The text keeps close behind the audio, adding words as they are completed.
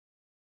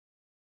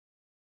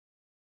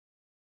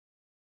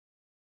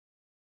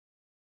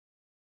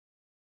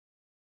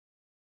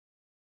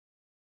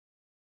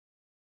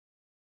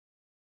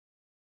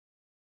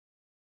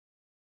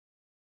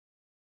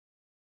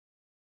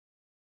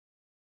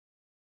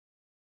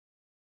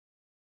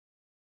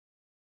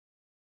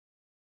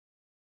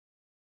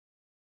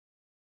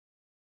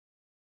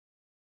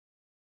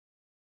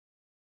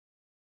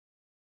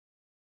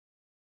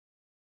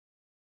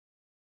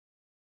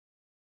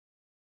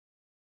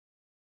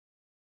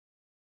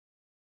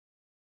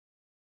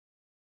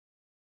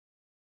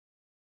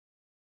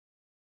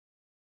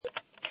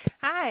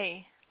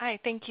Hi.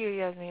 Thank you,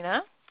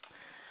 Yasmina.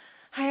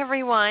 Hi,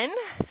 everyone.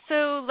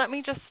 So let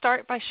me just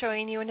start by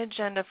showing you an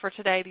agenda for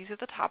today. These are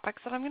the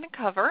topics that I'm going to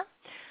cover.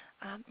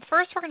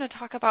 First, we're going to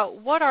talk about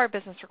what are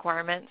business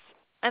requirements,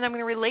 and I'm going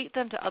to relate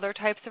them to other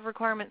types of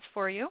requirements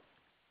for you.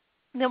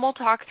 Then we'll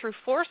talk through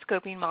 4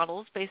 scoping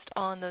models based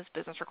on those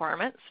business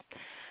requirements.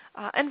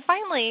 And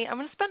finally, I'm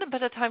going to spend a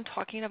bit of time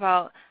talking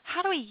about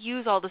how do we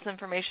use all this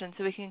information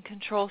so we can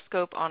control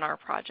scope on our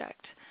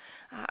project.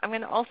 I'm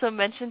going to also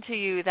mention to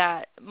you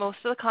that most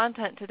of the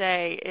content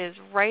today is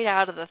right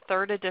out of the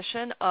 3rd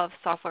edition of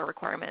Software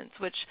Requirements,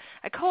 which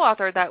I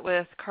co-authored that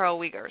with Karl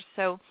Wiegers.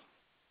 So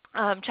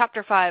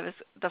Chapter 5 is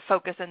the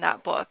focus in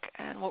that book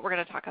and what we're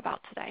going to talk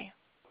about today.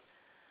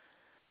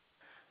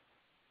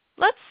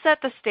 Let's set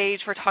the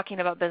stage for talking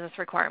about business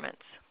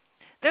requirements.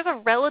 There's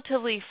a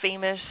relatively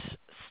famous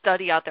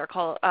study out there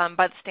called by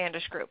the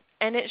Standish Group,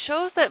 and it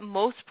shows that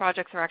most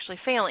projects are actually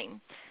failing.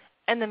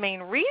 And the main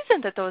reason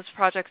that those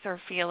projects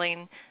are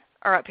failing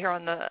are up here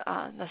on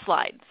the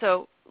slide.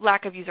 So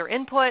lack of user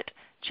input,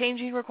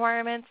 changing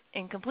requirements,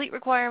 incomplete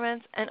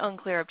requirements, and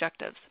unclear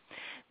objectives.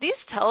 These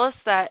tell us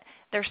that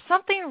there's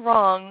something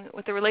wrong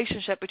with the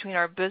relationship between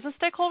our business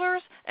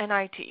stakeholders and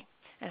IT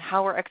and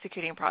how we're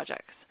executing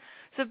projects.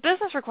 So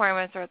business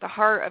requirements are at the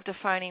heart of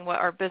defining what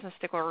our business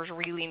stakeholders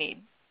really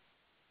need.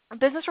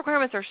 Business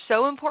requirements are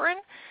so important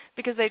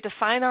because they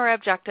define our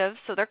objectives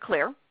so they're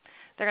clear.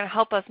 They're going to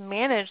help us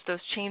manage those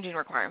changing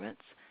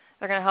requirements.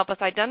 They're going to help us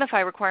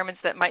identify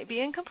requirements that might be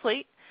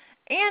incomplete,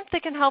 and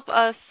they can help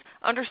us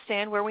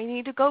understand where we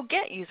need to go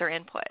get user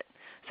input.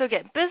 So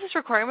again, business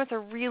requirements are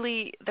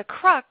really at the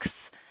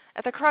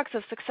crux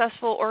of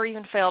successful or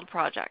even failed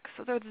projects.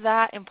 So they're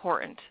that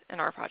important in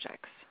our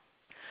projects.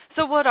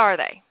 So what are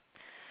they?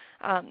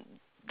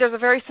 There's a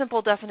very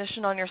simple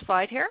definition on your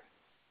slide here.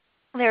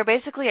 They're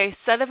basically a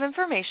set of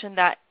information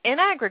that, in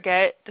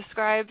aggregate,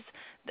 describes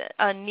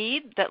a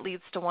need that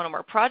leads to one or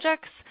more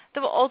projects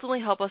that will ultimately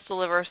help us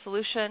deliver a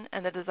solution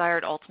and the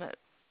desired ultimate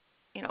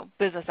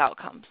business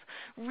outcomes.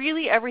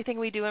 Really, everything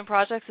we do in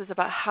projects is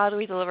about how do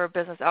we deliver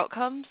business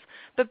outcomes,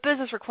 but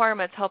business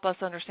requirements help us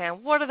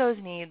understand what are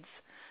those needs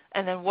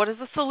and then what does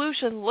the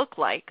solution look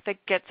like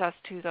that gets us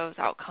to those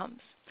outcomes.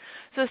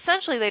 So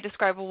essentially, they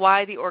describe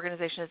why the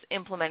organization is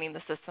implementing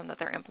the system that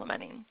they're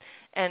implementing.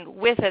 And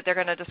with it, they're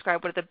going to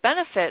describe what are the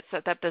benefits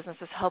that that business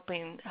is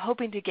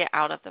hoping to get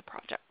out of the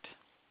project.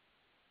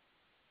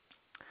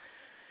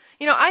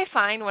 I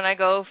find when I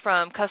go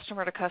from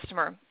customer to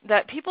customer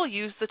that people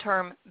use the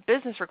term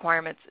business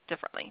requirements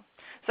differently.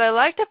 So I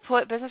like to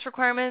put business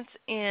requirements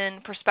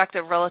in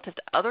perspective relative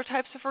to other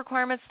types of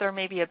requirements that are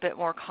maybe a bit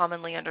more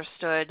commonly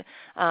understood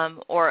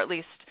or at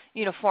least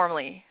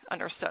uniformly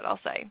understood, I'll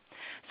say.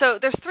 So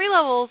there's 3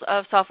 levels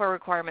of software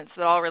requirements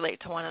that all relate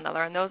to one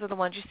another, and those are the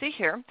ones you see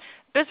here.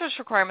 Business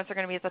requirements are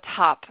going to be at the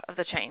top of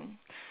the chain.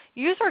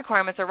 User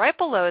requirements are right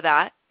below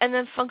that, and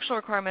then functional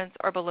requirements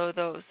are below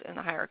those in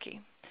the hierarchy.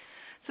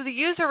 So the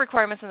user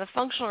requirements and the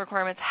functional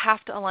requirements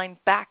have to align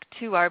back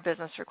to our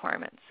business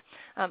requirements.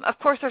 Of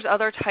course, there's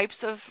other types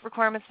of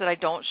requirements that I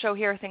don't show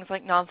here, things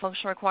like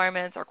non-functional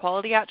requirements or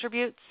quality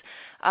attributes.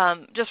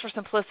 Just for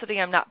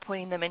simplicity, I'm not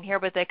putting them in here,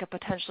 but they could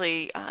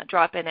potentially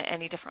drop in at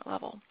any different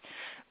level.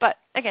 But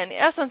again,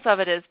 the essence of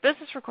it is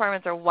business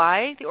requirements are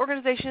why the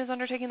organization is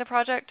undertaking the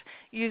project.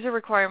 User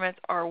requirements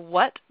are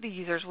what the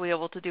users will be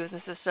able to do with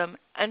the system.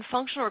 And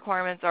functional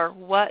requirements are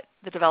what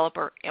the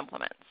developer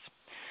implements.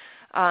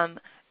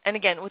 And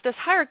again, with this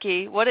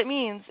hierarchy, what it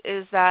means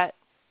is that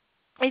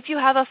if you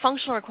have a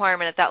functional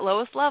requirement at that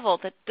lowest level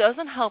that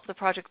doesn't help the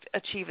project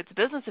achieve its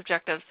business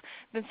objectives,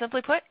 then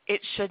simply put, it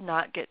should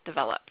not get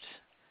developed.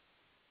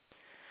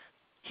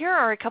 Here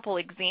are a couple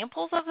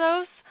examples of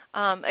those.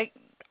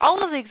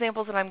 All of the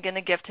examples that I'm going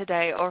to give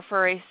today are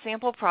for a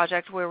sample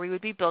project where we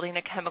would be building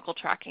a chemical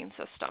tracking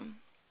system.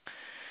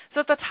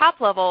 So at the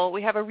top level,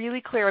 we have a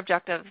really clear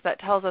objective that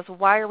tells us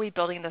why are we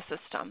building the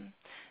system.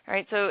 All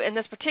right, so in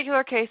this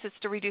particular case, it's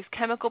to reduce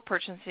chemical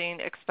purchasing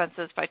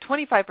expenses by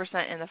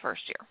 25% in the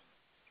first year.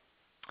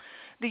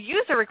 The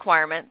user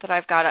requirement that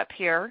I've got up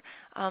here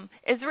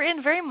is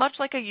written very much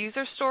like a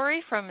user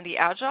story from the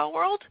Agile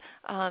world.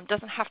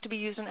 Doesn't have to be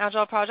used in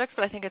Agile projects,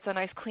 but I think it's a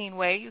nice clean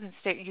way you can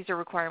state user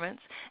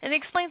requirements. And it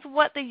explains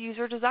what the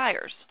user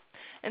desires.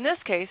 In this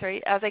case,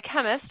 right, as a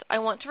chemist, I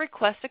want to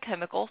request a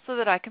chemical so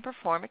that I can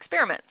perform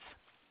experiments.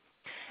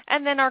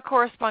 And then our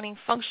corresponding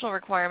functional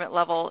requirement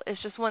level is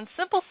just one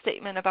simple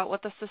statement about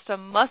what the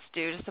system must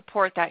do to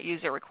support that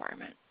user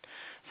requirement.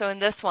 So in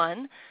this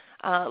one,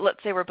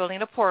 let's say we're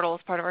building a portal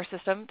as part of our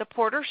system. The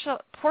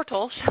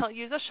portal shall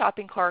use a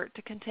shopping cart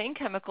to contain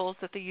chemicals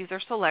that the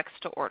user selects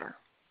to order.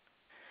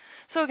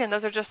 So again,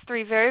 those are just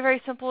 3 very,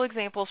 very simple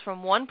examples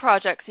from one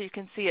project so you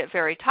can see it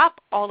very top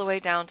all the way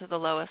down to the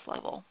lowest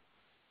level.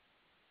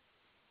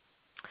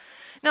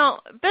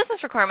 Now,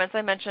 business requirements,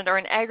 I mentioned, are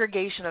an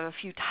aggregation of a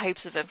few types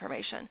of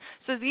information.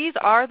 So these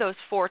are those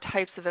 4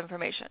 types of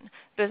information: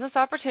 business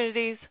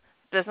opportunities,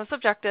 business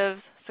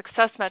objectives,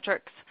 success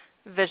metrics,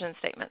 vision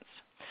statements.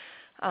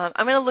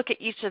 I'm going to look at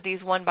each of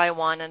these one by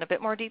one in a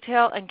bit more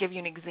detail and give you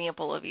an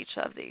example of each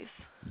of these.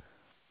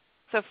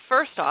 So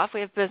first off, we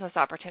have business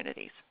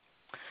opportunities.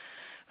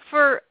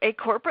 For a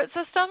corporate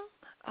system,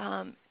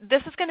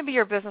 this is going to be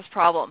your business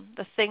problem,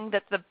 the thing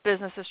that the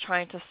business is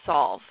trying to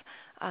solve,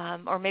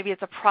 or maybe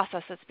it's a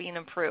process that's being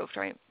improved,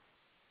 right?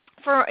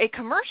 For a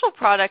commercial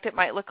product, it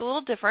might look a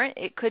little different.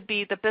 It could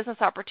be the business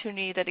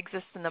opportunity that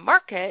exists in the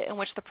market in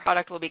which the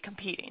product will be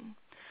competing.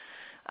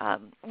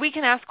 We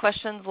can ask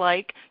questions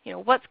like,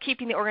 what's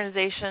keeping the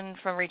organization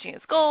from reaching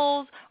its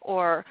goals,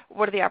 or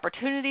what are the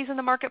opportunities in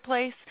the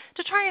marketplace,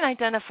 to try and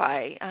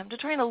identify, to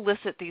try and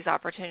elicit these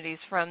opportunities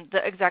from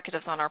the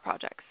executives on our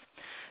projects.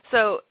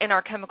 So in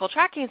our chemical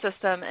tracking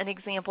system, an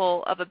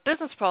example of a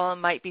business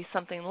problem might be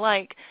something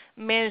like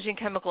managing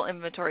chemical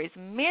inventories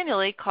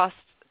manually costs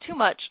too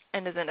much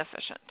and is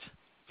inefficient.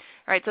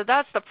 All right, so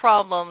that's the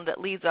problem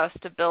that leads us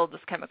to build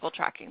this chemical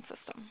tracking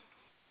system.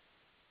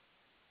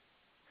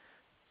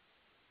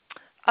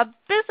 A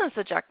business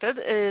objective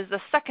is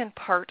the second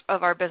part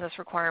of our business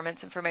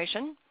requirements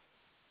information.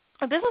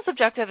 A business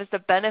objective is the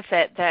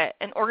benefit that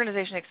an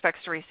organization expects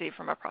to receive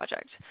from a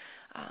project.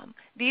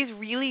 These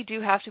really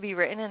do have to be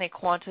written in a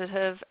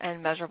quantitative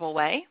and measurable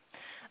way.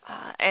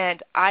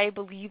 And I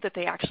believe that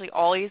they actually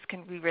always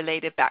can be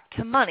related back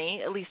to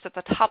money, at least at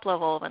the top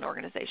level of an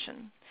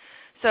organization.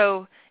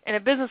 So in a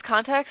business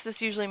context, this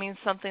usually means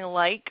something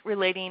like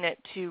relating it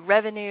to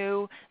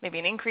revenue, maybe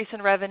an increase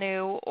in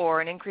revenue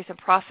or an increase in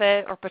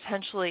profit or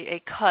potentially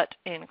a cut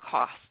in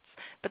costs.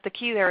 But the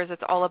key there is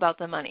it's all about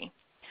the money.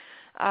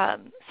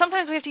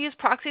 Sometimes we have to use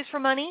proxies for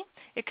money.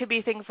 It could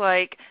be things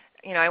like,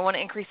 I want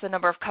to increase the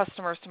number of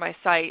customers to my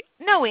site,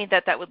 knowing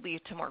that that would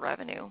lead to more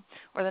revenue,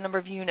 or the number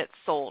of units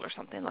sold or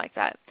something like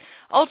that.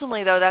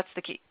 Ultimately, though, that's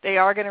the key. They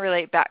are going to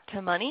relate back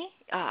to money.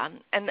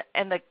 And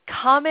the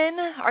common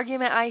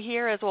argument I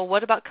hear is, well,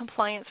 what about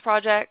compliance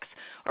projects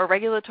or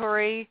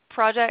regulatory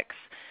projects?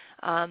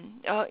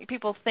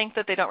 People think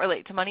that they don't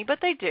relate to money, but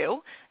they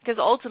do, because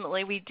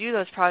ultimately we do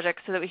those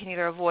projects so that we can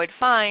either avoid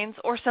fines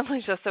or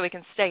simply just so we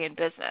can stay in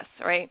business,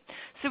 right?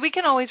 So we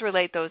can always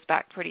relate those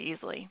back pretty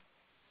easily.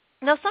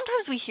 Now,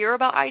 sometimes we hear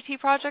about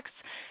IT projects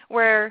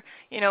where,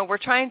 we're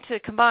trying to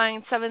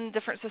combine 7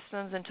 different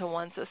systems into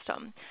one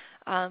system.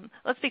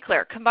 Let's be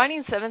clear.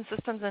 Combining 7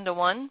 systems into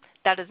one,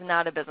 that is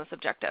not a business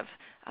objective.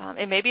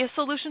 It may be a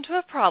solution to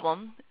a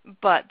problem,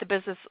 but the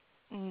business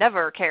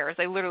never cares.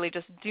 They literally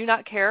just do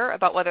not care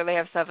about whether they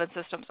have 7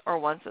 systems or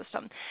one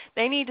system.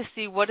 They need to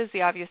see what is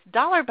the obvious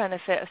dollar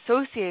benefit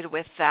associated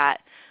with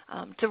that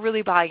to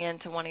really buy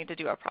into wanting to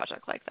do a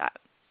project like that.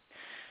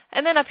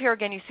 And then up here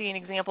again you see an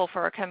example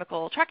for a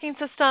chemical tracking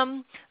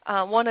system.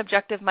 One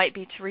objective might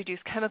be to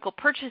reduce chemical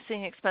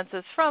purchasing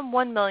expenses from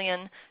 $1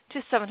 million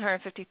to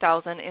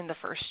 $750,000 in the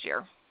first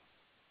year.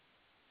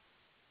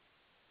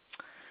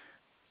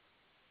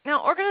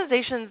 Now,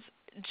 organizations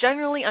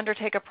generally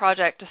undertake a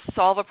project to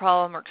solve a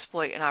problem or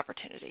exploit an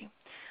opportunity.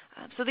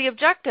 So the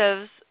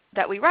objectives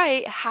that we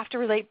write have to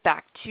relate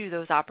back to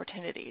those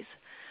opportunities.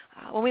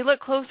 When we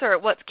look closer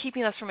at what's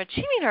keeping us from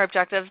achieving our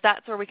objectives,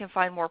 that's where we can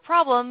find more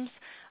problems.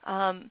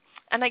 And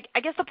I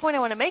guess the point I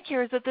want to make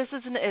here is that this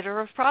is an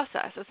iterative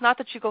process. It's not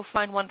that you go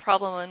find one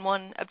problem and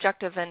one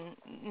objective and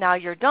now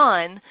you're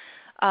done.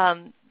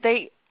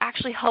 They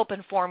actually help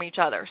inform each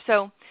other.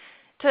 So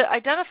to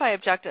identify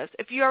objectives,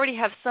 if you already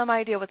have some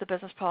idea what the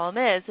business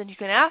problem is, then you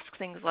can ask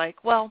things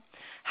like, well,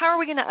 how are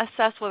we going to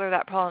assess whether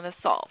that problem is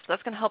solved?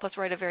 That's going to help us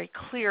write a very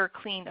clear,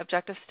 clean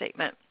objective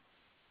statement.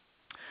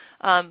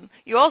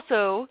 You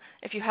also,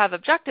 if you have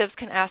objectives,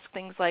 can ask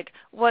things like,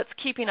 what's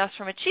keeping us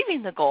from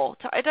achieving the goal,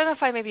 to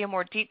identify maybe a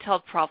more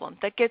detailed problem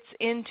that gets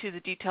into the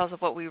details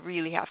of what we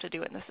really have to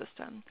do in the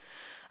system.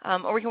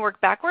 Or we can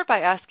work backward by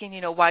asking,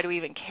 why do we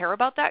even care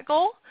about that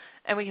goal?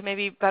 And we can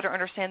maybe better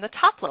understand the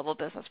top-level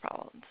business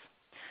problems.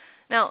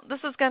 Now, this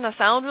is going to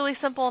sound really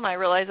simple, and I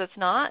realize it's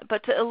not,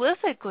 but to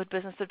elicit good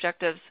business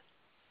objectives,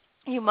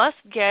 you must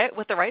get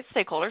with the right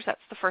stakeholders.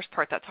 That's the first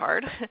part that's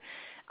hard.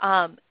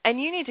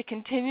 And you need to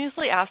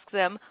continuously ask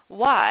them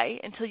why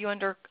until you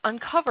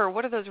uncover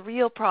what are those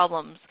real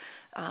problems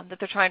that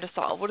they're trying to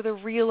solve. What are the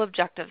real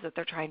objectives that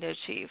they're trying to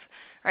achieve?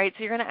 Right?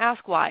 So you're going to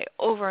ask why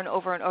over and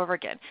over and over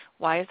again.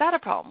 Why is that a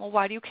problem? Well,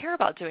 why do you care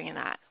about doing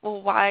that?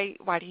 Well, why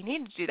do you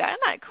need to do that? And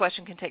that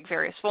question can take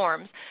various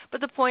forms.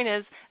 But the point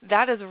is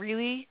that is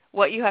really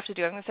what you have to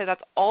do. I'm going to say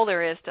that's all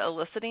there is to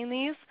eliciting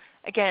these.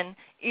 Again,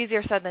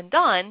 easier said than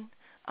done.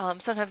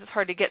 Sometimes it's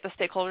hard to get the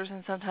stakeholders,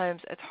 and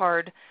sometimes it's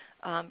hard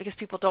because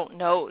people don't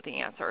know the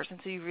answers, and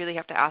so you really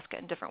have to ask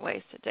it in different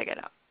ways to dig it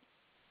up.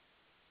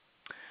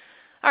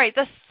 All right,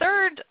 the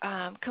third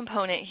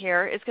component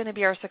here is going to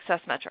be our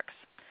success metrics.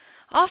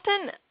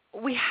 Often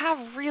we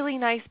have really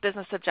nice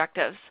business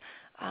objectives.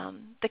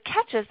 The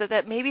catch is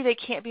that maybe they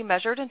can't be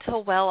measured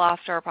until well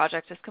after our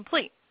project is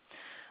complete.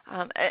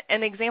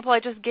 An example I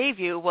just gave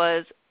you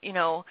was,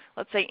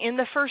 let's say in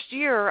the first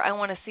year I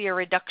want to see a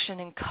reduction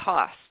in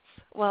costs.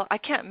 Well, I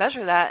can't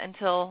measure that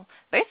until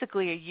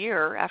basically a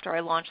year after I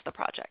launch the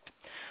project.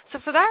 So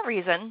for that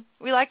reason,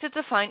 we like to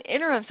define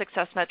interim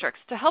success metrics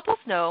to help us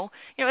know,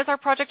 is our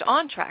project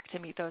on track to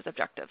meet those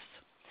objectives?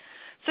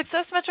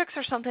 Success metrics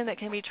are something that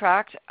can be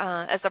tracked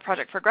as the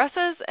project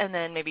progresses and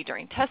then maybe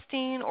during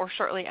testing or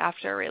shortly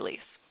after release.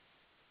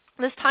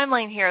 This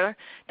timeline here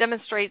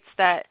demonstrates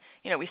that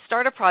we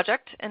start a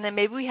project and then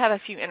maybe we have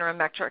a few interim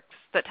metrics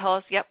that tell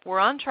us, yep, we're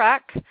on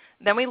track.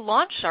 Then we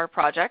launch our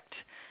project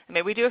and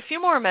maybe we do a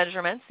few more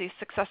measurements, these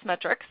success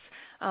metrics,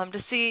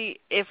 to see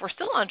if we're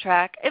still on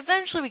track.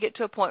 Eventually we get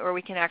to a point where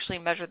we can actually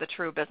measure the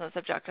true business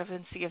objective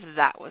and see if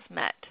that was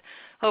met.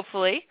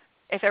 Hopefully,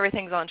 if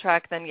everything's on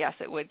track, then yes,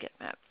 it would get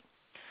met.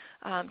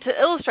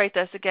 To illustrate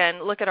this,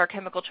 again, look at our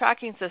chemical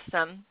tracking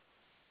system,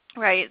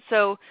 right?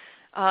 So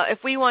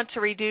if we want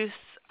to reduce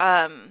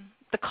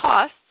the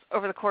costs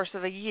over the course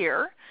of a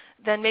year,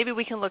 then maybe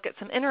we can look at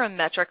some interim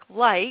metric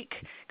like,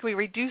 can we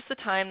reduce the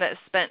time that is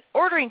spent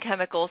ordering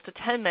chemicals to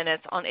 10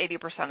 minutes on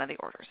 80% of the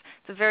orders?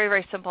 It's a very,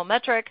 very simple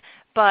metric,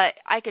 but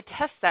I could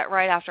test that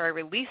right after I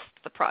released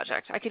the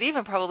project. I could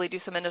even probably do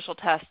some initial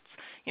tests,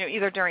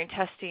 either during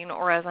testing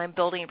or as I'm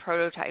building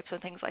prototypes and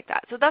things like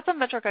that. So that's a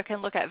metric I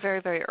can look at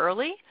very, very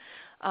early.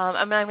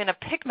 I'm going to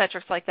pick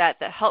metrics like that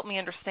that help me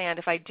understand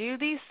if I do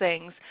these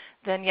things,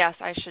 then yes,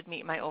 I should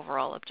meet my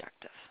overall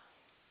objective.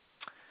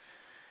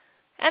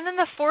 And then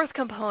the fourth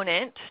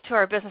component to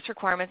our business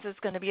requirements is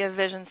going to be a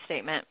vision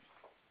statement.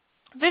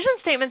 Vision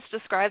statements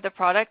describe the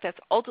product that's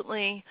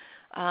ultimately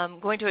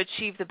going to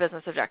achieve the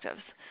business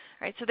objectives.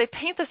 Right? So they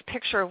paint this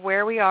picture of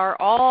where we are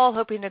all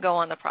hoping to go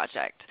on the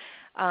project.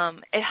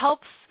 It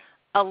helps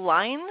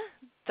align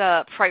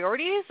the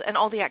priorities and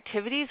all the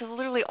activities of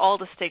literally all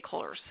the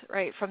stakeholders,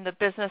 right, from the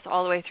business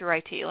all the way through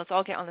IT. Let's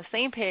all get on the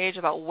same page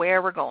about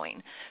where we're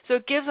going. So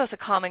it gives us a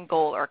common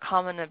goal or a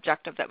common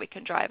objective that we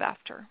can drive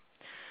after.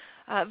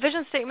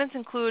 Vision statements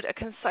include a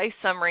concise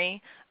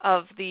summary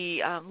of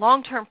the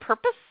long-term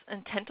purpose,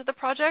 intent of the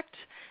project.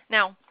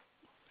 Now,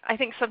 I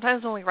think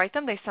sometimes when we write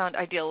them, they sound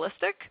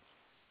idealistic,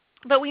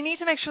 but we need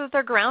to make sure that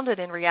they're grounded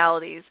in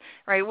realities,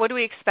 right? What do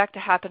we expect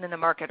to happen in the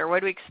market, or what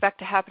do we expect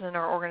to happen in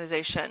our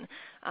organization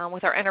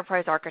with our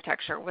enterprise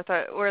architecture, with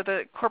where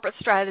the corporate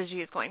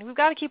strategy is going? We've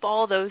got to keep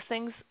all those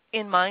things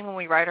in mind when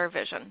we write our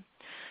vision.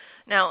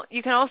 Now,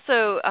 you can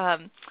also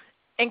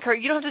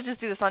you don't have to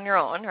just do this on your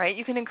own, right?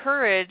 You can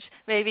encourage,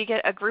 maybe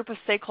get a group of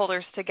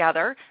stakeholders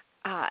together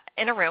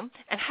in a room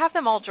and have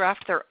them all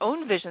draft their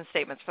own vision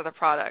statements for the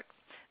product.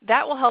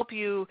 That will help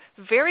you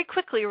very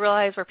quickly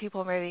realize where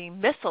people may be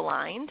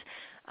misaligned.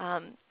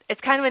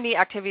 It's kind of a neat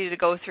activity to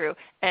go through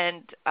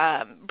and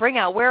bring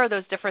out where are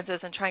those differences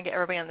and try and get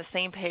everybody on the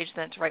same page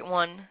then to write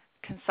one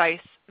concise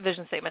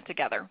vision statement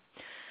together.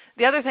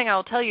 The other thing I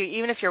will tell you,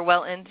 even if you're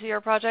well into your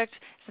project,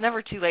 it's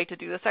never too late to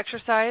do this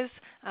exercise.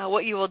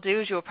 What you will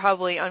do is you will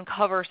probably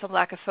uncover some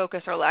lack of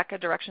focus or lack of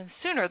direction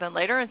sooner than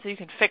later, and so you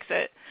can fix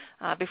it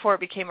before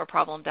it became a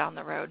problem down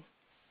the road.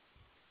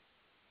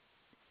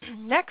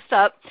 Next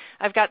up,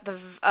 I've got the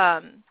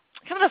kind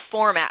of the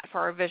format for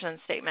our vision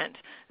statement.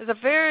 There's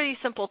a very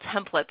simple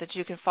template that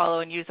you can follow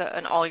and use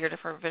in all your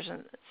different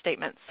vision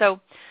statements. So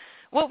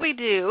what we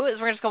do is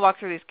we're just going to walk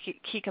through these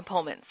key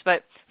components.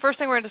 But first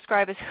thing we're going to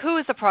describe is who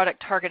is the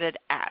product targeted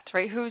at,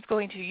 right? Who's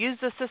going to use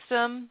the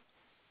system?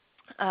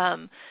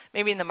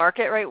 Maybe in the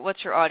market, right?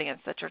 What's your audience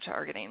that you're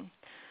targeting?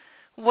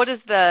 What is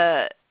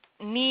the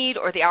need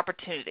or the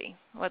opportunity?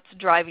 What's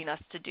driving us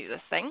to do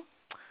this thing?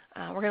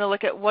 We're going to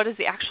look at what is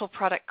the actual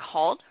product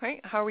called, right?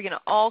 How are we going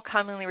to all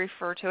commonly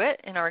refer to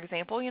it? In our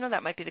example,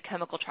 that might be the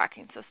chemical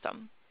tracking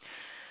system.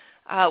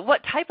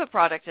 What type of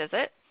product is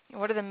it?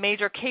 What are the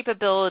major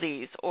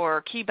capabilities or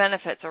key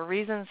benefits or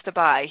reasons to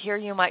buy? Here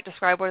you might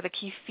describe what are the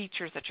key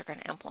features that you're going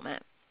to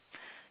implement.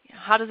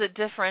 How does it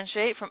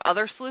differentiate from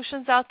other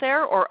solutions out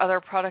there or other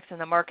products in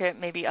the market,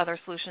 maybe other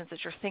solutions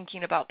that you're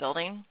thinking about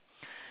building?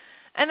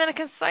 And then a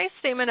concise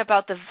statement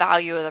about the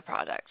value of the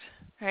product,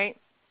 right?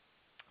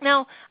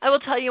 Now, I will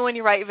tell you when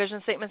you write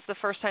vision statements the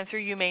first time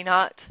through, you may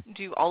not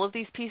do all of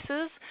these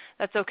pieces.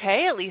 That's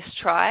okay. At least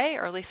try,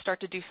 or at least start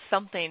to do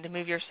something to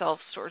move yourself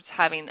towards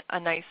having a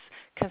nice,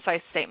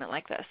 concise statement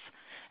like this.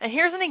 And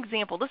here's an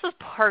example. This is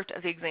part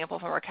of the example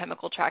from our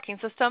chemical tracking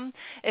system.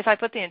 If I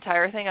put the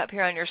entire thing up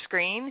here on your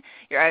screen,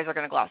 your eyes are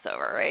going to gloss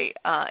over, right?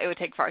 It would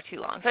take far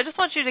too long. So I just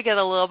want you to get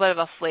a little bit of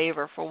a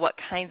flavor for what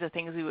kinds of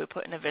things we would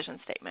put in a vision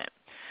statement.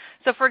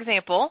 So for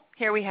example,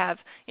 here we have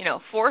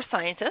 4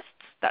 scientists,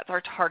 that's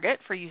our target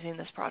for using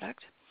this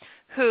product,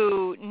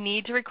 who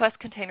need to request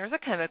containers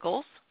of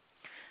chemicals.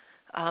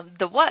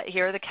 The what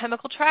here, the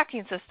chemical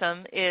tracking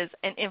system, is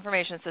an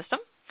information system,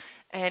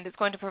 and it's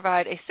going to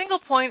provide a single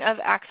point of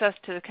access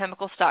to the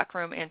chemical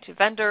stockroom and to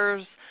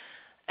vendors,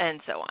 and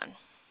so on.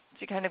 So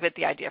you kind of get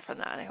the idea from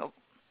that, I hope.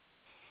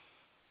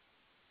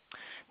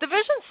 The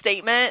vision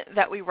statement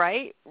that we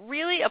write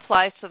really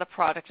applies to the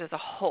product as a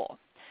whole.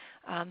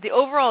 The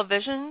overall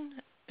vision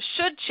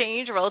should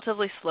change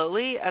relatively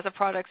slowly as a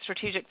product's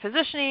strategic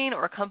positioning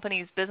or a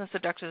company's business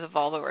objectives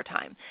evolve over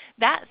time.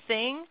 That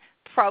thing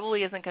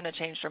probably isn't going to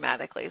change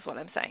dramatically is what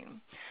I'm saying.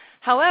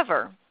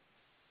 However,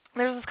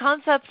 there's this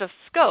concept of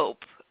scope,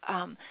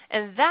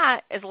 and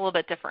that is a little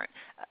bit different.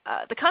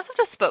 The concept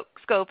of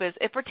scope is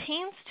it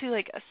pertains to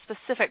like a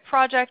specific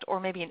project or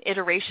maybe an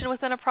iteration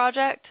within a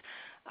project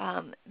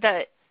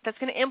that that's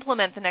going to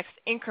implement the next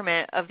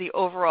increment of the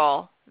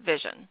overall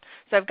vision.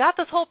 So I've got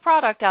this whole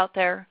product out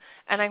there,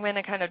 and I'm going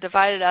to kind of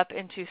divide it up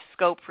into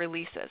scope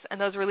releases. And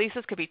those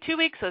releases could be 2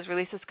 weeks, those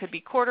releases could be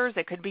quarters,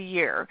 they could be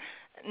year.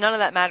 None of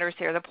that matters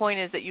here. The point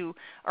is that you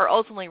are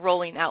ultimately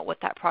rolling out what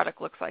that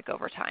product looks like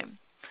over time.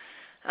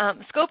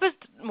 Scope is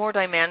more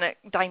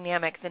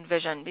dynamic than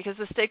vision because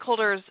the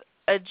stakeholders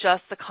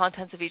adjust the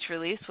contents of each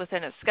release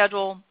within its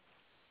schedule,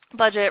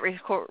 budget,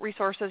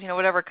 resources,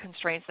 whatever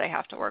constraints they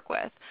have to work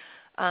with.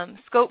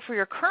 Scope for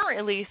your current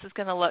release is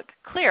going to look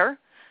clear,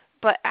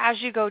 but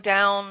as you go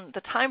down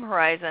the time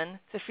horizon,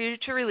 the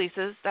future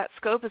releases, that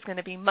scope is going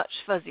to be much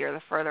fuzzier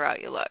the further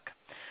out you look.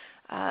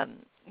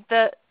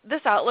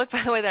 This outlook,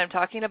 by the way, that I'm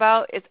talking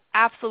about is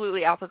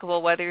absolutely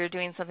applicable whether you're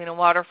doing something in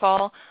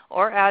waterfall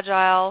or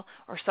agile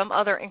or some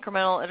other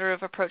incremental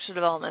iterative approach to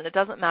development. It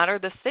doesn't matter.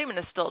 This statement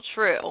is still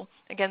true.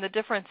 Again, the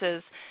difference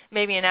is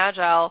maybe in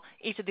agile,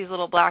 each of these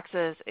little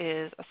boxes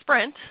is a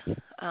sprint,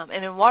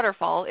 and in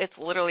waterfall, it's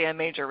literally a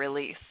major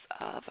release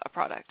of a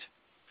product.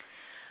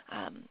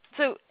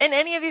 So in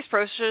any of these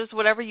approaches,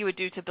 whatever you would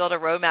do to build a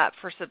roadmap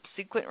for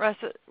subsequent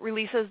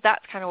releases,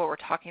 that's kind of what we're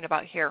talking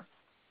about here.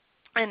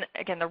 And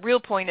again, the real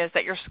point is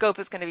that your scope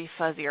is going to be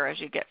fuzzier as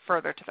you get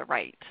further to the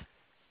right.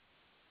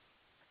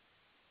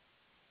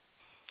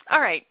 All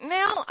right,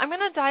 now I'm going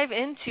to dive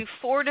into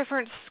 4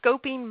 different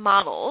scoping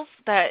models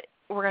that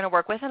we're going to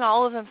work with, and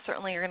all of them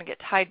certainly are going to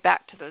get tied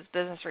back to those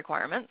business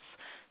requirements.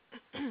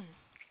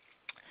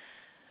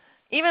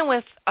 Even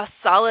with a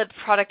solid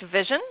product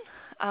vision,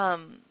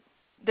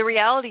 the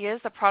reality is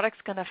the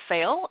product's going to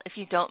fail if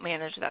you don't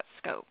manage that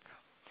scope.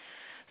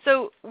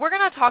 So we're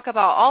going to talk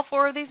about all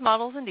 4 of these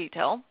models in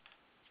detail.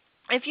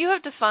 If you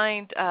have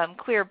defined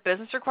clear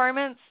business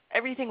requirements,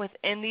 everything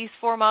within these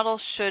 4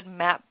 models should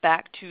map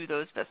back to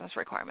those business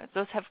requirements.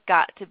 Those have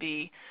got to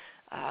be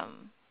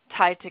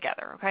tied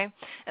together, okay?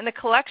 And the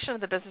collection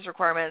of the business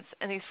requirements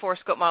in these 4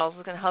 scope models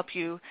is going to help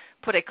you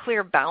put a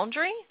clear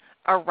boundary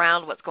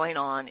around what's going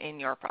on in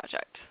your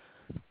project.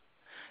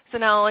 So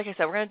now, like I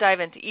said, we're going to dive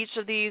into each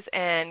of these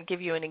and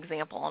give you an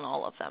example on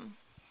all of them.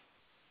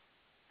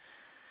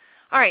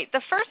 All right,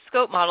 the first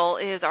scope model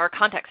is our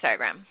context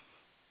diagram.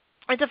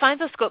 It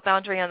defines a scope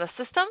boundary on the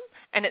system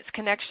and its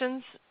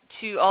connections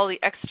to all the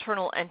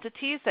external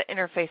entities that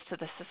interface to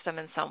the system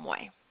in some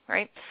way,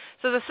 right?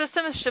 So the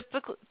system is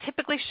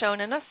typically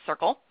shown in a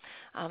circle.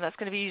 That's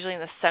going to be usually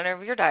in the center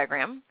of your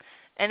diagram,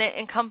 and it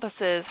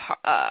encompasses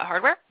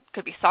hardware,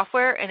 could be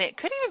software, and it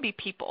could even be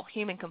people,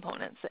 human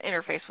components that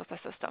interface with the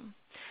system.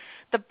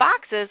 The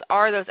boxes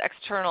are those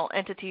external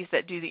entities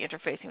that do the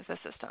interfacing with the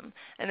system.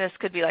 And this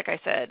could be, like I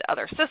said,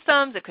 other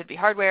systems. It could be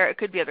hardware. It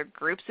could be other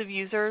groups of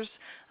users.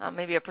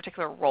 Maybe a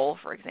particular role,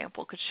 for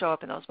example, could show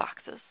up in those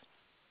boxes.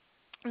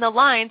 And the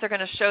lines are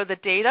going to show the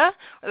data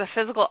or the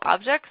physical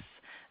objects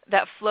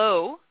that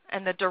flow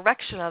and the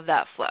direction of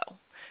that flow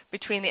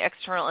between the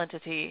external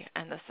entity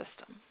and the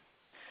system.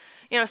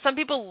 Some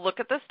people look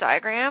at this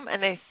diagram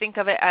and they think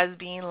of it as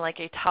being like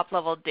a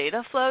top-level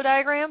data flow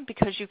diagram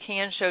because you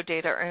can show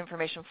data or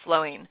information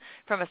flowing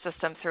from a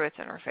system through its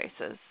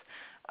interfaces.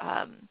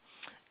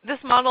 This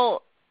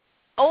model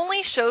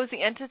only shows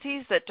the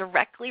entities that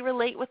directly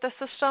relate with the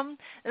system,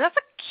 and that's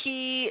a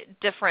key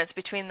difference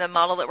between the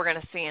model that we're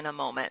going to see in a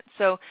moment.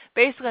 So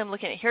basically I'm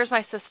looking at here's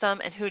my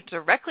system and who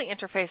directly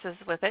interfaces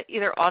with it,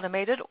 either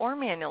automated or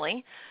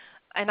manually.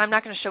 And I'm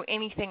not going to show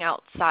anything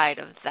outside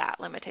of that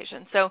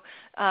limitation. So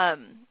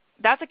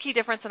that's a key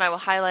difference, and I will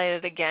highlight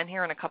it again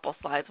here in a couple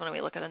slides when we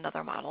look at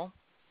another model.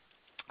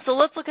 So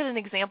let's look at an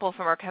example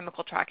from our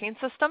chemical tracking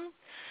system.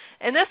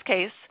 In this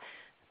case,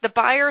 the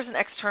buyer is an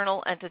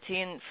external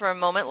entity, and for a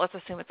moment, let's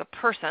assume it's a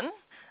person.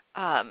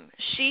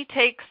 She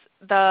takes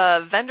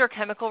the vendor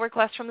chemical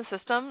request from the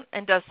system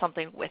and does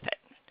something with it.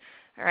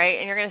 All right,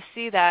 and you're going to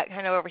see that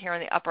kind of over here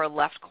in the upper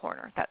left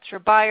corner. That's your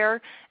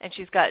buyer, and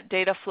she's got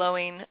data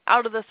flowing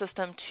out of the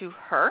system to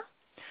her.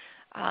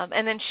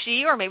 And then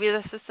she, or maybe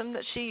the system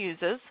that she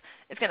uses,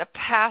 is going to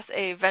pass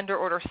a vendor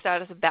order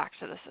status back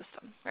to the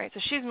system. Right? So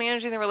she's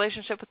managing the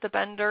relationship with the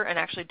vendor and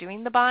actually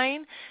doing the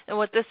buying. And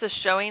what this is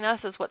showing us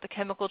is what the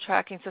chemical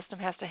tracking system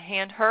has to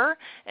hand her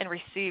and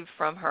receive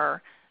from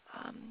her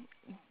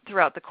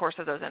throughout the course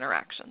of those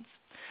interactions.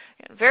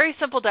 Very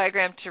simple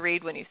diagram to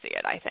read when you see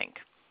it, I think.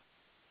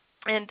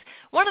 And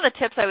one of the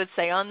tips I would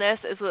say on this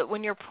is that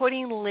when you're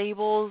putting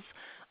labels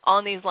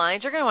on these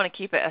lines, you're going to want to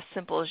keep it as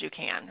simple as you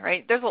can,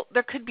 right?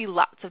 There could be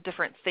lots of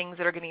different things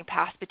that are getting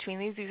passed between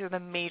these. These are the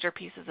major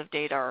pieces of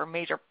data or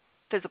major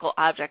physical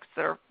objects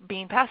that are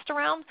being passed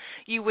around.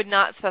 You would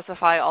not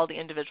specify all the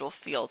individual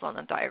fields on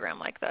a diagram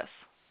like this.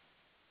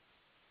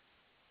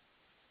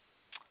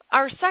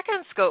 Our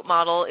second scope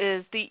model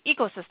is the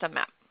ecosystem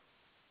map.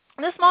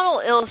 This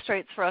model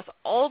illustrates for us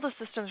all the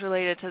systems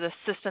related to the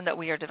system that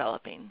we are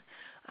developing.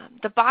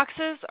 The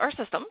boxes are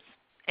systems,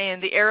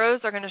 and the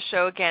arrows are going to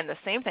show, again, the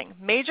same thing,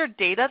 major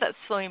data that's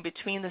flowing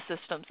between the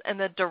systems and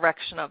the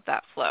direction of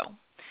that flow.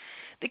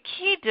 The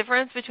key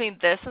difference between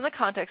this and the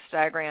context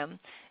diagram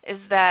is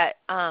that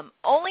it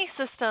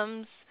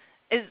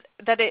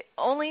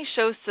only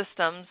shows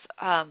systems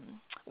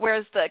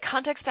whereas the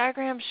context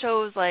diagram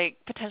shows like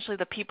potentially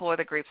the people or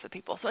the groups of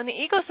people. So in the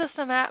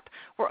ecosystem map,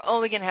 we're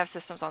only going to have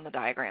systems on the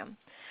diagram.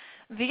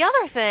 The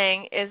other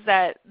thing is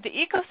that the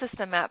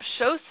ecosystem map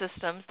shows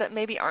systems that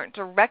maybe aren't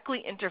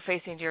directly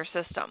interfacing to your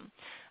system.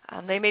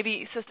 They may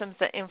be systems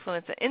that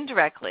influence it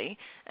indirectly,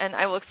 and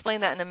I will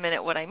explain that in a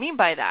minute what I mean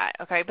by that.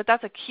 Okay, but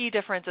that's a key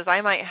difference is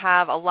I might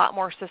have a lot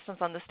more systems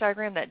on this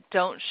diagram that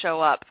don't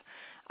show up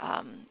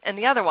in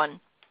the other one.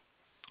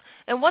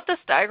 And what this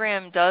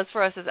diagram does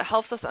for us is it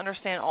helps us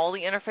understand all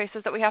the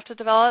interfaces that we have to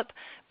develop,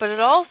 but it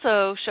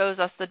also shows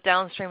us the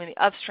downstream and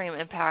the upstream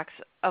impacts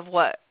of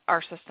what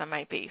our system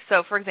might be.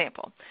 So for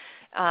example,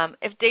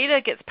 if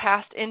data gets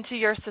passed into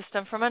your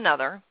system from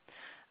another,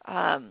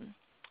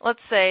 let's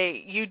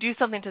say you do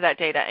something to that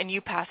data and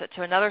you pass it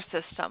to another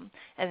system,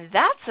 and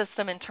that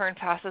system in turn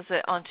passes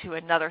it onto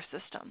another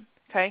system.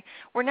 Okay?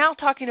 We're now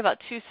talking about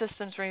two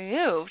systems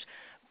removed,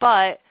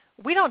 but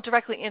we don't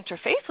directly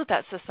interface with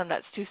that system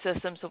that's two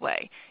systems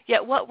away.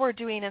 Yet what we're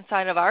doing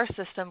inside of our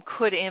system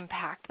could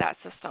impact that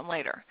system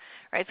later.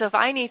 Right? So if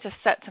I need to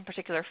set some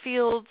particular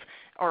fields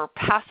or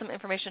pass some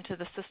information to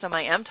the system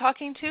I am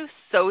talking to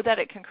so that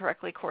it can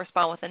correctly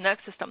correspond with the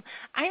next system,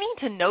 I need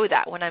to know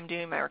that when I'm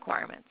doing my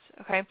requirements.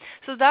 Okay?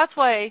 So that's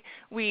why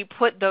we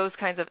put those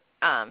kinds of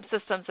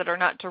systems that are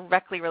not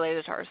directly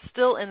related to ours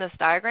still in this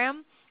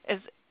diagram, is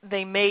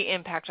they may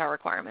impact our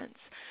requirements.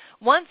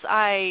 Once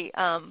I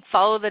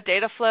follow the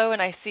data flow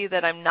and I see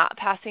that I'm not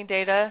passing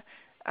data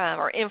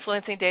or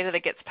influencing data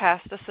that gets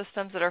passed to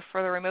systems that are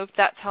further removed,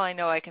 that's how I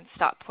know I can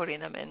stop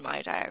putting them in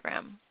my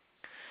diagram.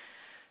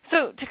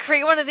 So to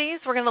create one of these,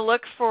 we're going to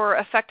look for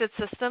affected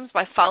systems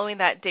by following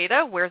that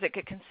data. Where does it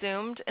get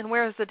consumed, and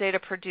where is the data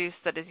produced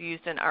that is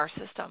used in our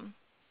system?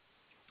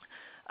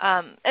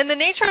 And the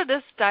nature of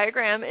this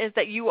diagram is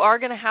that you are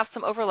going to have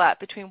some overlap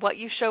between what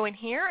you show in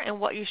here and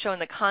what you show in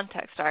the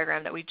context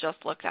diagram that we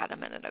just looked at a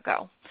minute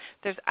ago.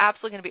 There's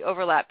absolutely going to be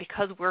overlap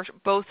because we're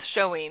both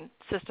showing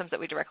systems that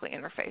we directly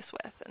interface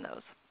with in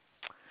those.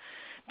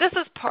 This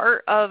is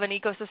part of an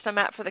ecosystem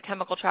map for the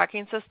chemical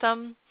tracking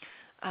system.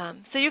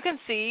 So you can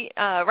see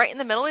right in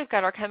the middle we've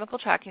got our chemical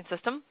tracking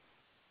system,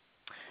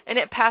 and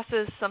it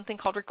passes something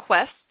called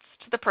requests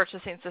to the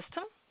purchasing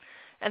system,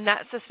 and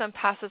that system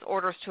passes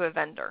orders to a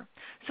vendor.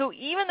 So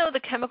even though the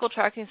chemical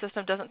tracking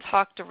system doesn't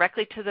talk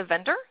directly to the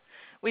vendor,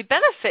 we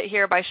benefit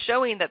here by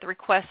showing that the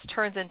request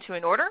turns into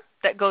an order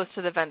that goes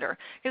to the vendor,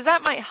 because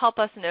that might help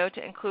us know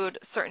to include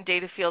certain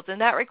data fields in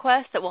that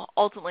request that will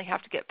ultimately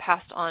have to get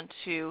passed on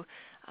to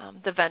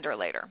the vendor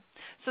later.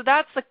 So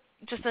that's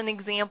just an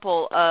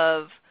example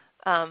of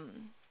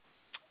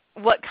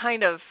what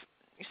kind of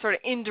sort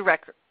of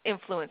indirect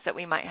influence that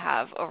we might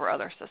have over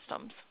other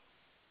systems.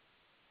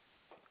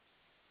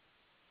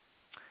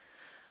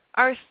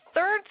 Our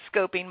third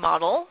scoping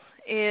model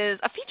is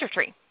a feature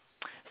tree.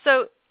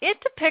 So it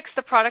depicts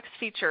the product's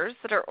features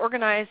that are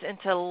organized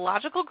into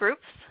logical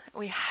groups.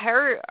 We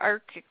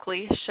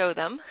hierarchically show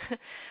them,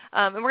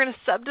 and we're going to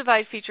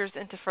subdivide features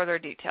into further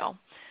detail.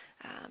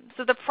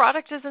 So the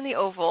product is in the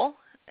oval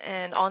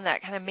and on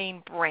that kind of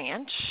main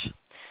branch.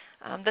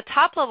 The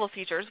top level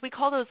features, we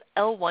call those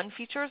L1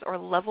 features or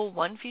level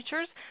 1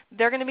 features.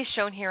 They're going to be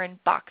shown here in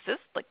boxes,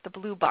 like the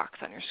blue box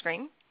on your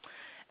screen.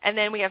 And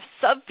then we have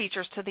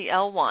sub-features to the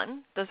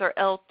L1. Those are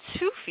L2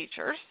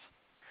 features.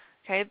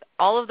 Okay,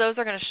 all of those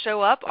are going to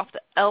show up off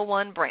the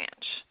L1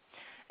 branch.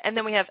 And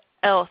then we have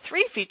L3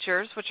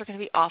 features, which are going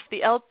to be off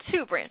the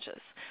L2 branches.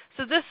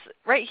 So this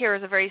right here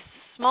is a very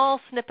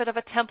small snippet of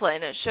a template,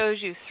 and it shows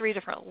you 3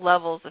 different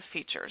levels of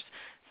features.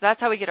 So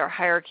that's how we get our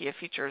hierarchy of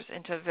features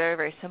into a very,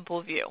 very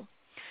simple view.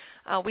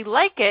 We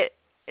like it.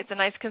 It's a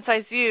nice,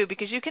 concise view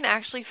because you can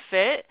actually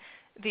fit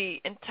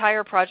the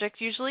entire project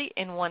usually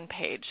in one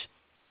page.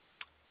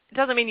 It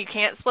doesn't mean you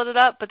can't split it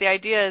up, but the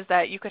idea is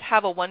that you could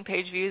have a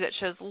one-page view that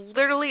shows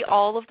literally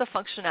all of the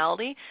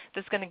functionality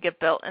that's going to get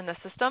built in the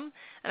system.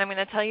 And I'm going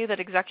to tell you that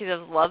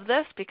executives love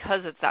this because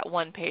it's that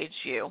one-page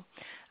view.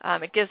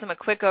 It gives them a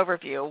quick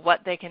overview of what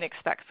they can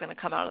expect is going to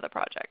come out of the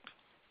project.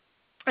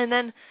 And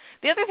then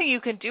the other thing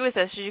you can do with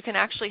this is you can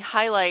actually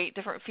highlight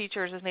different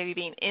features as maybe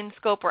being in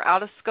scope or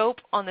out of scope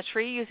on the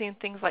tree using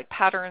things like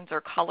patterns or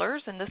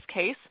colors. In this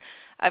case,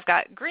 I've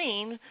got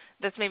green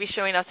that's maybe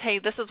showing us, hey,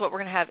 this is what we're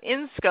going to have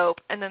in scope,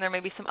 and then there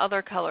may be some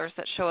other colors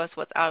that show us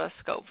what's out of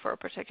scope for a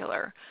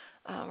particular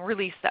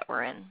release that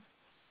we're in.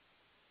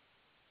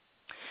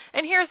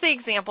 And here's the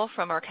example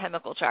from our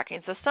chemical tracking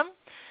system.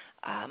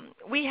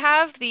 We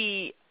have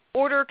the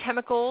order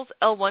chemicals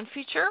L1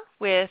 feature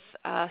with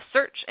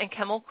search and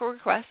chemical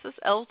requests as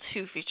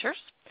L2 features.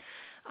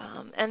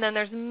 And then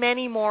there's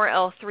many more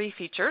L3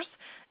 features.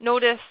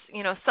 Notice,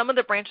 some of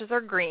the branches are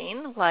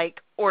green,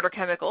 like order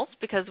chemicals,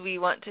 because we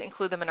want to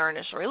include them in our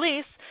initial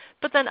release,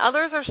 but then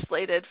others are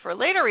slated for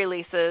later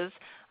releases,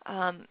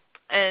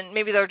 and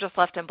maybe they're just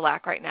left in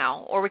black right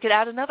now. Or we could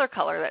add another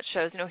color that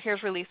shows,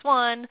 here's release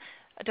 1,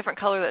 a different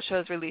color that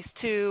shows release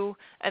 2,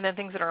 and then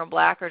things that are in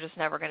black are just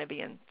never going to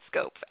be in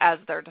scope as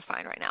they're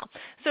defined right now.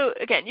 So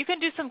again, you can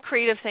do some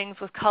creative things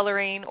with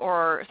coloring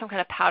or some kind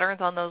of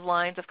patterns on those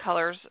lines of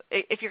colors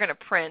if you're going to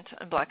print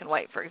in black and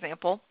white, for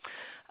example.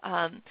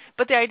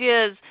 But the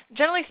idea is,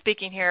 generally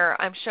speaking here,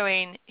 I'm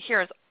showing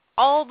here is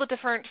all the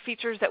different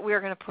features that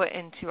we're going to put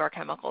into our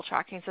chemical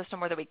tracking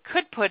system, or that we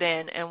could put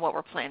in, and what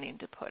we're planning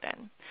to put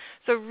in.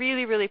 So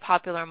really, really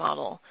popular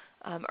model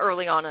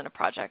early on in a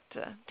project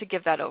to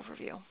give that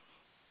overview.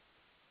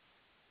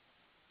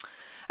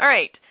 All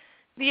right,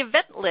 the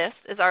event list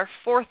is our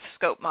fourth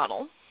scope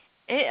model.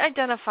 It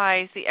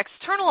identifies the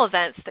external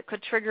events that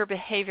could trigger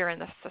behavior in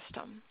the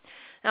system.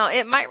 Now,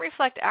 it might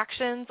reflect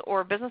actions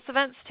or business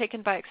events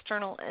taken by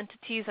external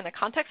entities in a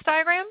context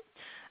diagram.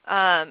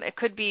 It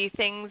could be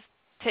things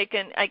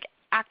taken, like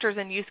actors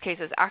and use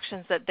cases,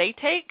 actions that they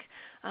take.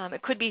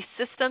 It could be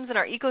systems in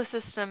our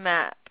ecosystem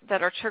map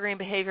that are triggering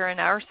behavior in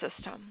our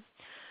system.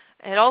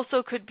 It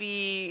also could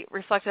be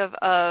reflective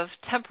of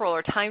temporal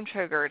or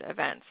time-triggered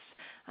events,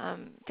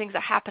 things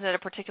that happen at a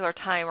particular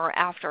time or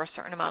after a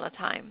certain amount of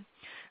time.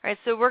 All right,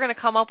 so we're going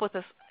to come up with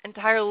this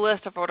entire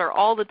list of what are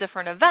all the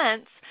different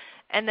events,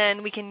 and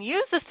then we can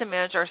use this to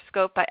manage our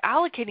scope by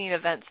allocating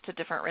events to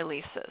different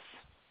releases.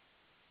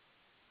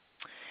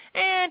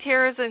 And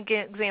here's an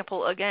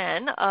example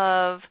again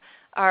of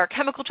our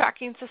chemical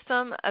tracking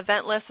system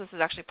event list. This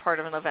is actually part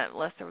of an event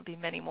list. There would be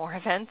many more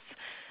events.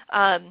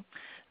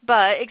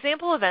 But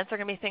example events are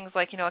going to be things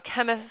like, a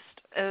chemist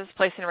is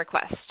placing a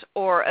request,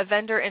 or a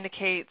vendor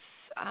indicates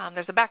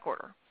there's a back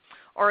order.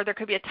 Or there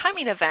could be a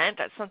timing event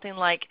that's something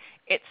like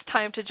it's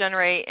time to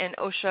generate an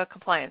OSHA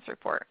compliance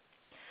report.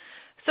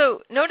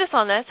 So notice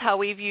on this how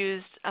we've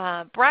used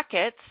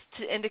brackets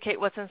to indicate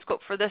what's in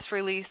scope for this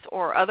release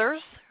or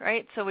others,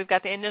 right? So we've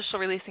got the initial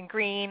release in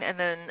green and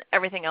then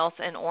everything else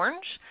in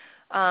orange.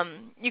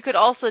 You could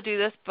also do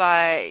this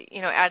by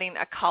adding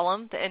a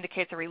column that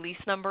indicates a release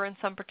number in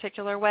some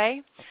particular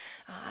way.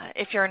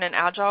 If you're in an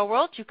agile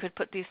world, you could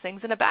put these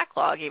things in a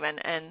backlog even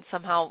and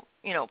somehow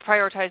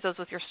prioritize those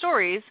with your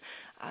stories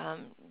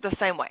the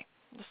same way.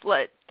 Just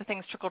let the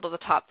things trickle to the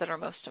top that are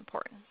most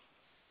important.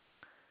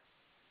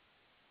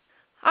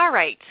 All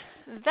right,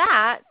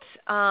 that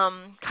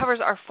covers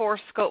our 4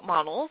 scope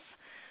models.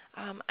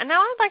 And now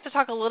I'd like to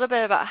talk a little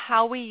bit about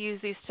how we use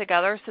these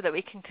together so that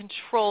we can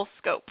control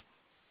scope.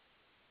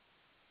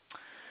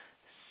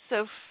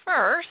 So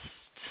first,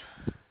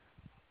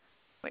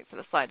 wait for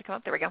the slide to come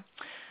up. There we go.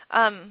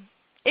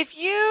 If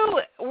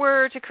you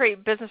were to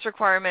create business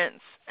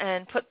requirements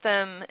and put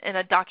them in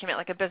a document,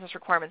 like a business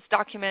requirements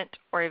document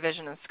or a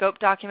vision and scope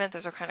document,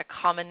 those are kind of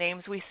common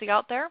names we see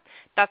out there,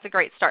 that's a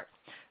great start.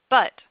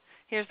 But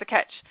here's the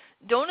catch.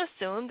 Don't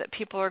assume that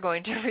people are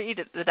going to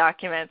read the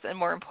documents, and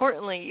more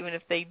importantly, even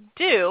if they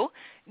do,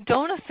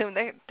 don't assume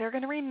that they're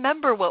going to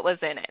remember what was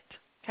in it,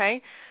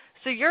 okay?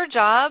 So your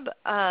job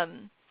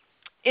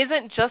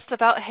isn't just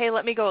about, hey,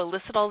 let me go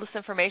elicit all this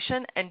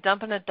information and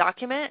dump in a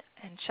document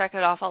and check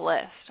it off a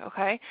list,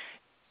 okay?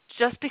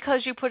 Just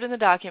because you put in the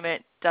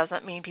document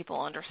doesn't mean people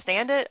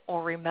understand it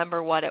or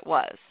remember what it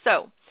was.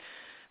 So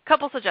a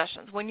couple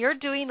suggestions. When you're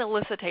doing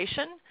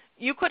elicitation,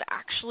 you could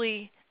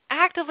actually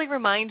actively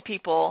remind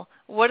people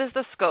what is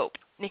the scope.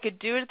 And you could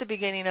do it at the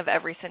beginning of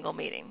every single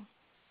meeting.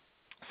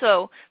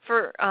 So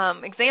for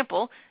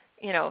example,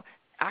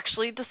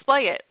 actually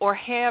display it or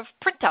have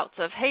printouts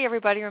of, hey,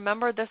 everybody,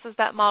 remember this is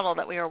that model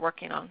that we are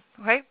working on.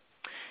 Okay?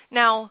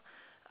 Now,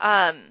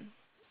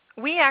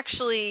 we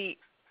actually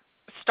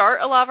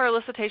start a lot of our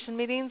elicitation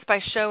meetings by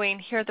showing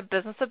here are the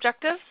business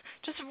objectives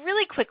just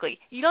really quickly.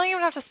 You don't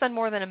even have to spend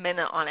more than a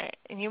minute on it.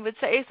 And you would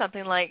say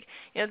something like,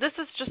 this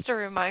is just a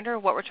reminder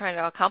of what we're trying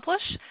to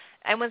accomplish.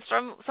 And when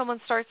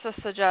someone starts to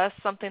suggest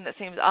something that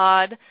seems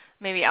odd,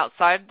 maybe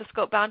outside the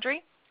scope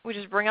boundary, we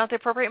just bring out the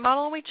appropriate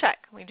model and we check.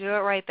 We do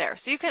it right there.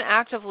 So you can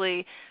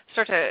actively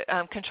start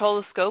to control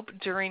the scope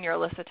during your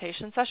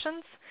elicitation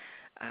sessions.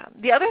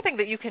 The other thing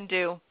that you can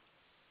do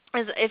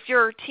is if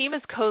your team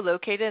is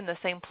co-located in the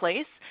same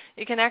place,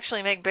 you can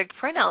actually make big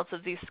printouts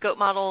of these scope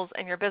models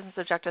and your business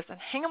objectives and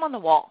hang them on the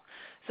wall.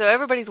 So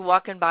everybody's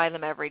walking by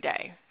them every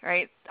day,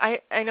 right?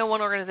 I know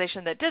one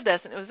organization that did this,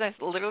 and it was nice.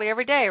 Literally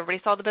every day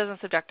everybody saw the business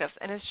objectives.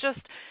 And it's just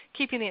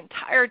keeping the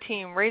entire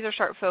team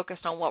razor-sharp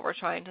focused on what we're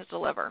trying to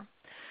deliver.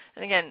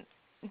 And again,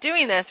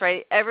 doing this,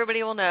 right,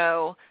 everybody will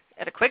know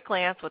at a quick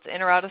glance what's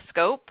in or out of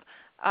scope,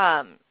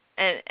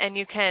 and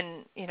you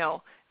can,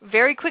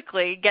 very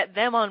quickly get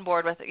them on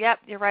board with it.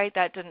 Yep, you're right,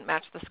 that didn't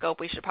match the scope.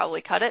 We should probably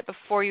cut it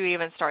before you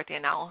even start the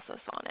analysis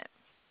on it.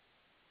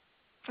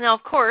 Now,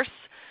 of course,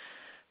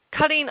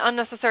 cutting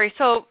unnecessary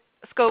scope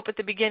at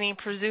the beginning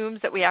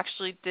presumes that we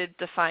actually did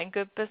define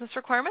good business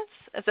requirements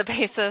as a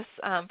basis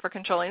for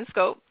controlling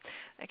scope.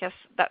 I guess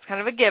that's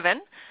kind of a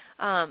given.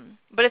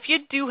 But if you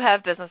do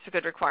have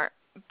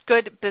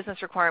good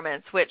business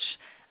requirements, which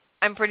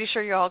I'm pretty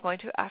sure you're all going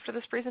to after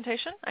this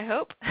presentation, I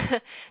hope,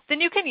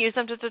 then you can use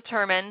them to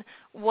determine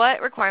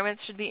what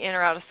requirements should be in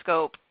or out of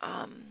scope,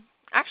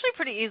 actually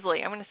pretty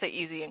easily. I'm going to say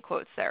easy in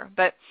quotes there.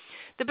 But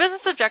the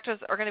business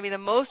objectives are going to be the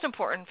most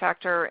important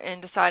factor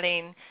in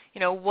deciding,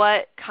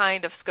 what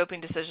kind of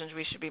scoping decisions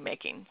we should be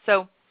making.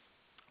 So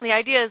the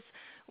idea is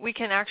we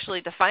can actually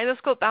define the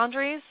scope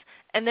boundaries,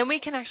 and then we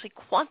can actually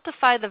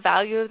quantify the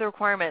value of the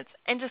requirements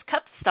and just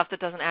cut the stuff that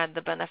doesn't add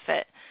the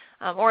benefit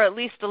or at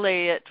least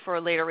delay it for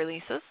later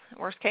releases,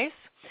 worst case.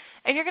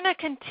 And you're going to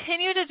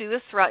continue to do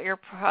this throughout your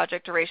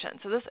project duration.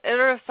 So this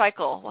iterative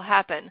cycle will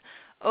happen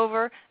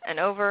over and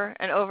over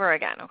and over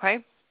again,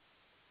 okay?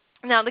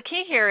 Now the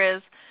key here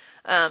is,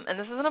 and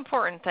this is an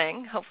important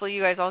thing, hopefully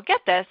you guys all get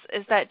this,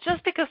 is that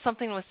just because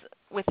something was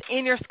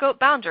within your scope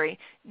boundary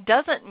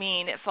doesn't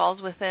mean it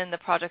falls within the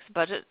project's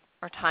budget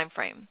or time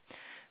frame.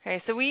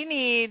 Okay, so we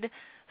need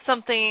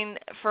something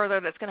further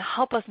that's going to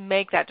help us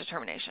make that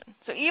determination.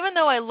 So even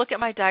though I look at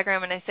my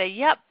diagram and I say,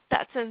 yep,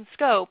 that's in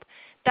scope,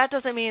 that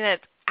doesn't mean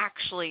it's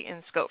actually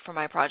in scope for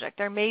my project.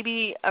 There may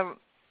be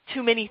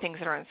too many things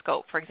that are in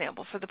scope, for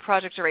example, for the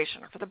project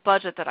duration or for the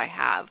budget that I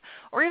have,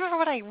 or even for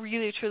what I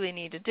really truly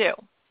need to do.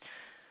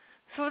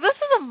 So this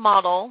is a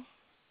model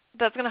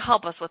that's going to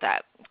help us with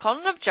that. It's called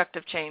an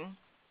objective chain,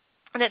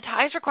 and it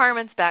ties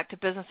requirements back to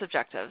business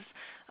objectives.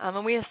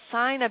 And we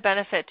assign a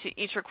benefit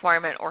to each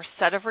requirement or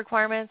set of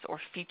requirements or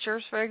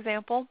features, for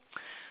example.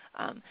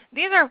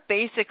 These are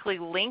basically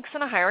links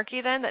in a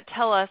hierarchy then that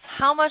tell us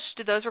how much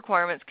do those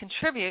requirements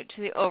contribute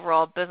to the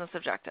overall business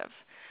objective.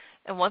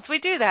 And once we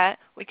do that,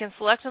 we can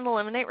select and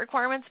eliminate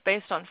requirements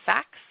based on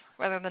facts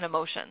rather than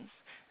emotions.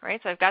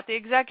 Right? So I've got the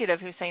executive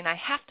who's saying, I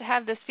have to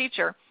have this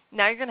feature.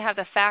 Now you're going to have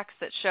the facts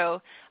that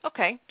show,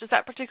 okay, does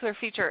that particular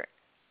feature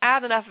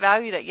add enough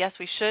value that yes,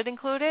 we should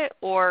include it,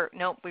 or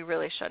nope, we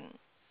really shouldn't.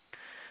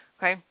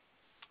 Okay?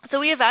 So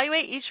we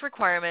evaluate each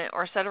requirement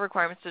or set of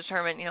requirements to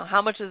determine,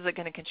 how much is it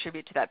going to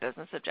contribute to that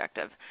business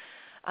objective.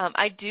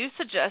 I do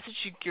suggest that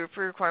you group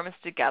your requirements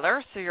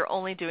together, so you're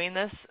only doing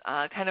this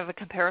kind of a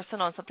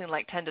comparison on something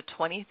like 10 to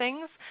 20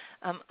 things.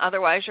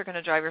 Otherwise, you're going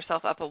to drive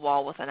yourself up a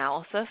wall with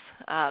analysis.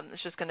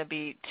 It's just going to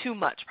be too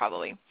much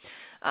probably.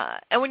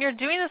 And when you're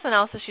doing this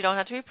analysis, you don't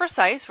have to be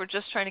precise. We're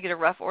just trying to get a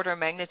rough order of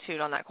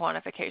magnitude on that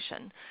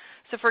quantification.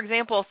 So for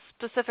example,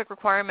 specific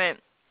requirement,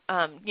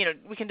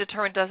 we can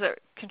determine, does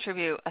it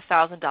contribute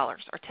 $1,000 or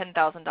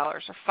 $10,000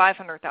 or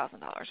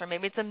 $500,000, or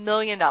maybe it's $1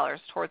 million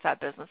towards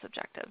that business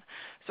objective.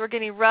 So we're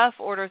getting rough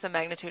orders of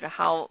magnitude of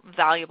how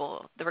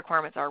valuable the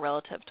requirements are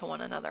relative to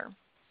one another.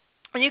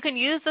 And you can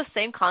use the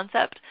same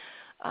concept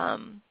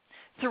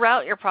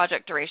throughout your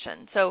project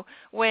duration. So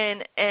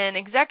when an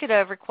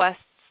executive requests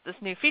this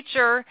new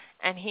feature,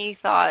 and he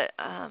thought,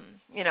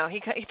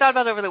 he thought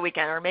about it over the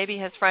weekend, or maybe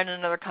his friend in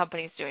another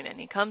company is doing it, and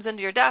he comes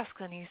into your desk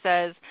and he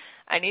says,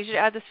 I need you to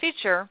add this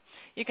feature.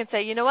 You can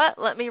say, you know what,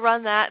 let me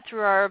run that through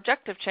our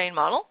objective chain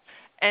model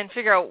and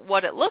figure out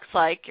what it looks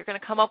like. You're going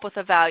to come up with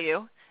a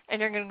value,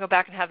 and you're going to go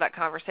back and have that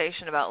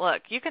conversation about,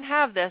 look, you can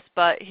have this,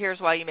 but here's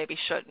why you maybe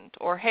shouldn't.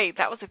 Or, hey,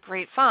 that was a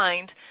great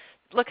find.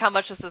 Look how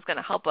much this is going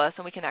to help us,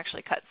 and we can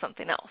actually cut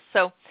something else.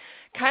 So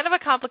kind of a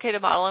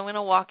complicated model. I'm going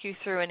to walk you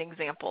through an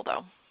example,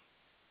 though.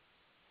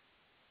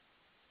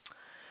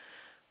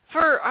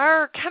 For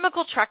our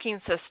chemical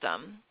tracking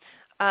system,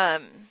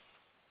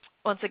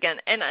 once again,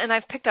 and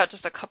I've picked out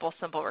just a couple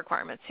simple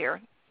requirements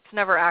here. It's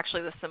never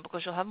actually this simple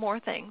because you'll have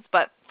more things.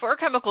 But for our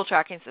chemical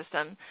tracking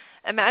system,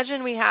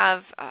 imagine we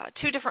have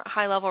two different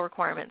high-level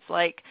requirements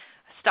like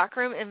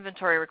stockroom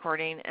inventory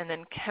recording and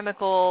then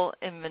chemical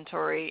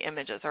inventory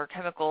images or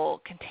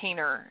chemical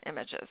container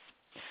images.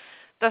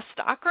 The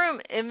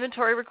stockroom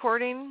inventory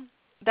recording,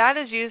 that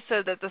is used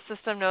so that the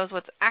system knows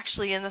what's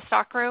actually in the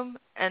stockroom,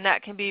 and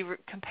that can be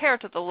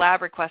compared to the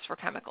lab request for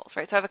chemicals.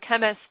 Right? So I have a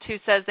chemist who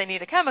says they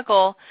need a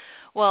chemical.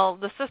 Well,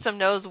 the system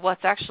knows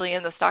what's actually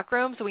in the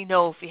stockroom, so we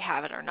know if we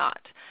have it or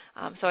not.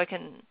 So I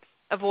can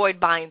avoid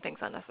buying things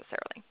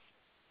unnecessarily.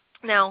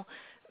 Now,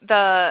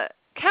 the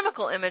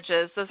chemical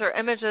images, those are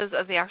images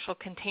of the actual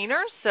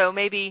containers. So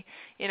maybe,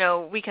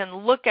 we can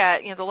look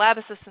at, the lab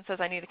assistant says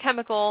I need a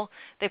chemical.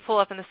 They pull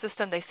up in the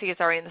system. They see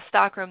it's already in the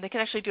stockroom. They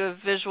can actually do a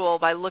visual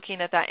by looking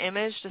at that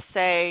image to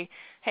say,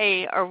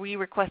 hey, are we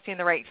requesting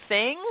the right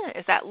thing?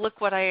 Is that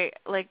look what I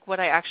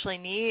actually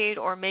need?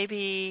 Or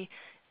maybe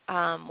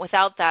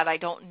without that, I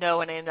don't know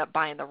and I end up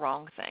buying the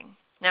wrong thing.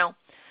 Now,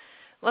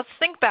 let's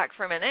think back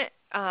for a minute.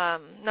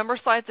 Number of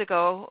slides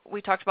ago,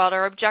 we talked about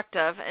our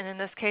objective, and in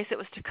this case, it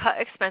was to cut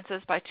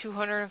expenses by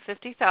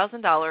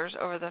 $250,000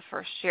 over the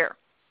first year.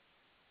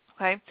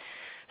 Okay,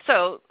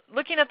 so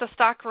looking at the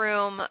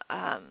stockroom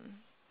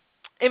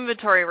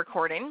inventory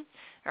recording,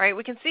 all right,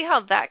 we can see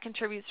how that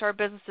contributes to our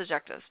business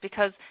objectives,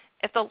 because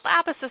if the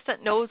lab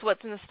assistant knows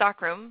what's in the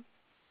stockroom,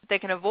 they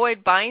can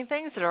avoid buying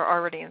things that are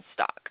already in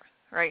stock,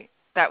 right?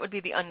 That would be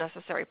the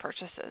unnecessary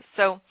purchases.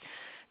 So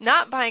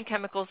not buying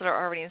chemicals that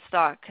are already in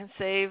stock can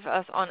save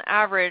us on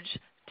average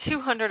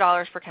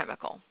 $200 per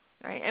chemical,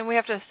 right? And we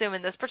have to assume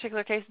in this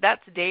particular case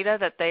that's data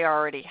that they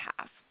already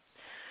have.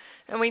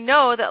 And we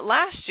know that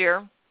last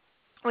year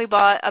we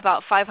bought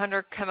about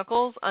 500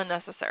 chemicals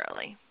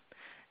unnecessarily.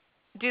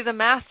 Do the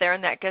math there,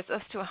 and that gets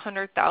us to a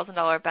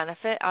 $100,000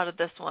 benefit out of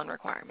this one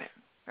requirement,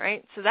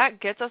 right? So that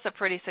gets us a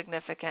pretty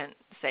significant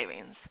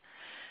savings.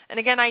 And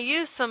again, I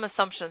use some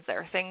assumptions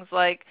there, things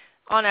like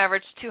on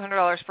average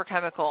 $200 per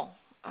chemical.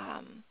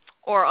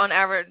 Or on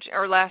average,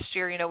 or last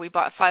year, we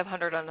bought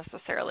 500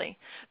 unnecessarily.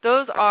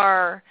 Those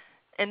are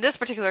in this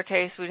particular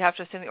case, we'd have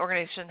to assume the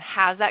organization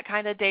has that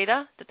kind of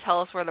data to tell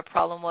us where the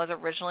problem was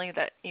originally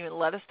that even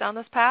led us down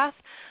this path.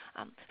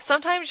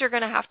 Sometimes you're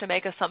going to have to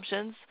make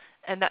assumptions,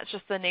 and that's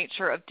just the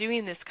nature of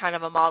doing this kind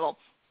of a model.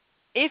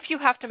 If you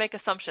have to make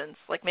assumptions,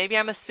 like maybe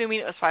I'm assuming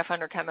it was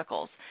 500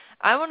 chemicals,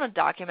 I want to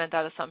document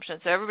that assumption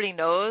so everybody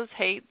knows,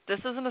 hey, this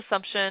is an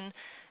assumption.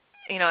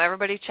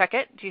 Everybody check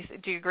it.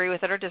 Do you agree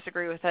with it or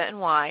disagree with it, and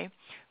why?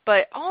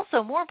 But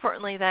also, more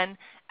importantly then,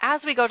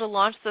 as we go to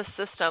launch this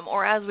system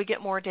or as we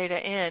get more data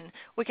in,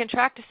 we can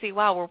track to see,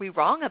 wow, were we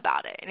wrong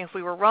about it? And if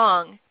we were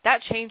wrong,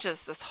 that changes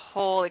this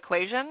whole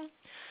equation.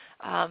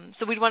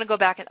 So we'd want to go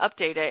back and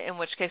update it, in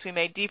which case we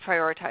may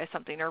deprioritize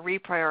something or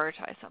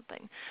reprioritize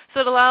something.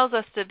 So it allows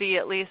us to be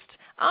at least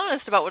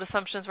honest about what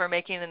assumptions we're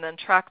making and then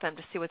track them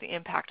to see what the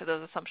impact of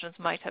those assumptions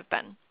might have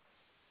been.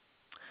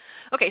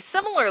 Okay,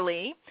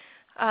 similarly,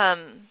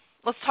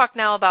 let's talk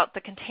now about the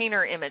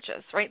container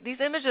images, right? These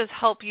images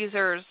help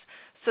users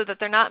so that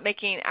they're not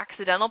making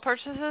accidental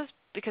purchases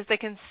because they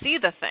can see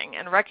the thing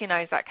and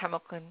recognize that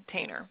chemical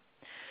container.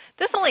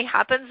 This only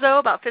happens, though,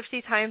 about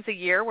 50 times a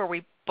year where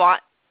we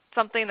bought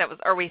something that was,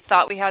 or we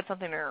thought we had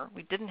something, or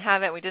we didn't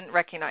have it, we didn't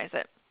recognize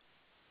it.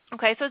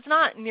 Okay, so it's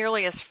not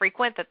nearly as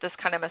frequent that this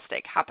kind of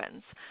mistake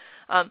happens.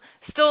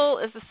 Still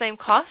is the same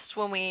cost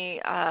when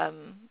we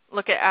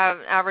look at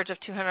an average of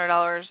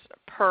 $200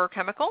 per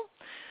chemical.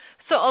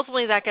 So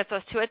ultimately that gets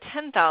us to a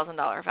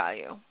 $10,000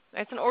 value.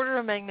 It's an order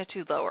of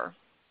magnitude lower.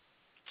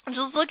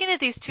 Just looking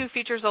at these two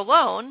features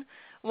alone,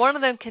 one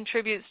of them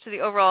contributes to the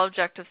overall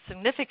objective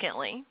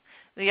significantly.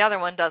 The other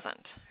one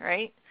doesn't,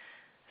 right?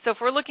 So if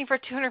we're looking for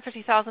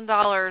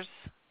 $250,000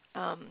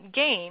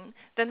 gain,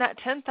 then that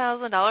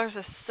 $10,000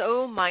 is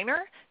so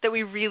minor that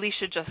we really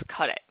should just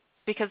cut it,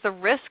 because the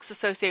risks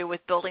associated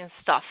with building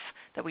stuff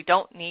that we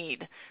don't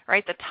need,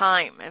 right, the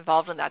time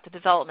involved in that, the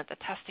development, the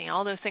testing,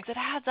 all those things, it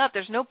adds up.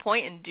 There's no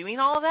point in doing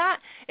all of that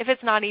if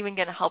it's not even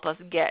going to help us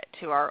get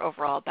to our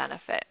overall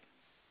benefit.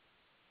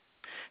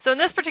 So in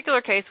this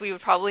particular case, we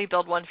would probably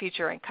build one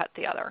feature and cut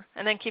the other.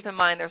 And then keep in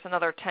mind there's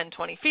another 10,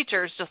 20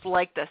 features just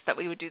like this that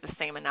we would do the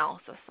same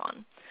analysis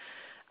on.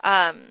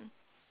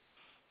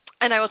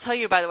 And I will tell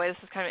you, by the way, this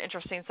is kind of an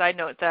interesting side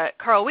note, that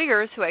Karl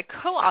Wiegers, who I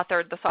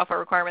co-authored the software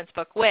requirements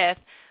book with,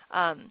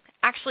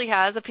 actually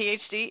has a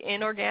PhD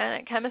in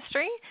organic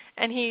chemistry.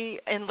 And he,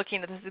 in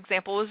looking at this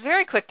example, was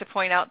very quick to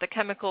point out that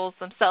chemicals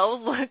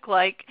themselves look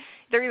like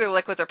they're either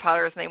liquids or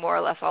powders, and they more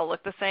or less all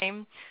look the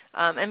same.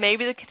 And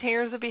maybe the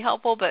containers would be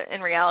helpful, but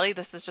in reality,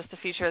 this is just a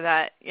feature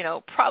that,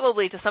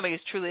 probably to somebody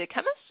who's truly a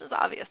chemist is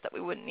obvious that we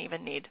wouldn't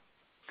even need.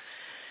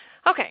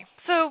 Okay,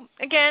 so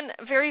again,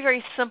 very,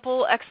 very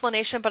simple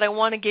explanation, but I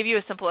want to give you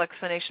a simple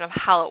explanation of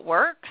how it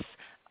works,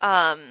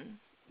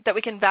 that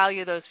we can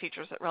value those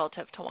features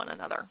relative to one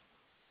another.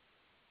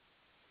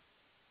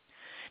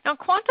 Now,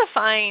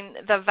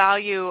 quantifying the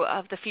value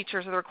of the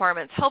features or the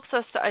requirements helps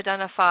us to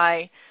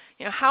identify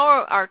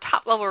how our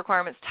top-level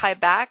requirements tie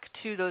back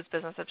to those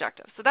business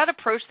objectives. So that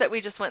approach that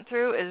we just went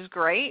through is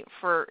great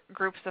for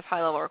groups of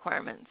high-level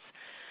requirements.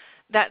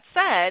 That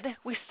said,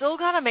 we still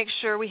got to make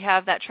sure we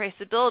have that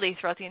traceability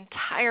throughout the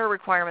entire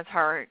requirements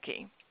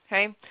hierarchy.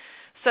 Okay?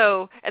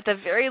 So at the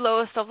very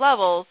lowest of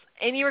levels,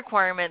 any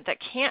requirement that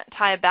can't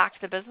tie back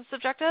to the business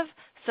objective,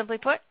 simply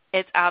put,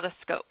 it's out of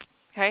scope.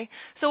 Okay?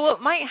 So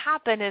what might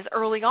happen is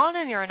early on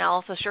in your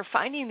analysis, you're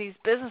finding these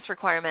business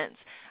requirements.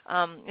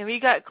 If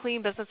you got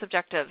clean business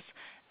objectives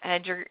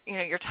and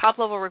your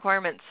top-level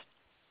requirements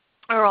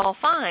are all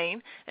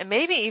fine, and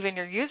maybe even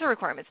your user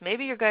requirements.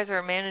 Maybe you guys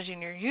are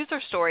managing your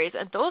user stories,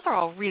 and those are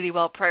all really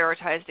well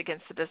prioritized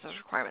against the business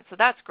requirements. So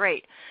that's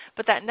great.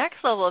 But that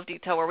next level of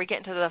detail where we get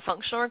into the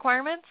functional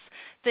requirements,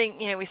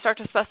 we start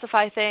to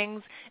specify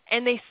things,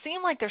 and they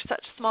seem like they're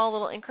such small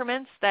little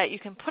increments that you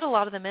can put a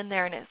lot of them in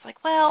there, and it's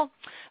like, well,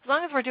 as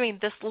long as we're doing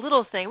this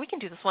little thing, we can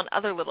do this one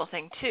other little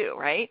thing too,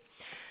 right?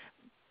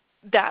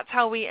 That's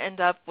how we end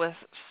up with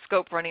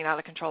scope running out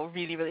of control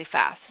really, really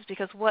fast. It's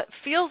because what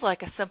feels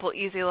like a simple,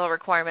 easy little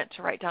requirement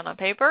to write down on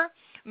paper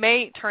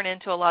may turn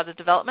into a lot of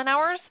development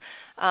hours,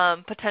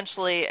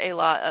 potentially a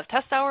lot of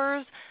test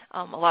hours,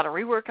 a lot of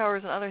rework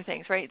hours and other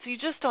things, right? So you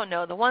just don't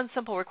know. The one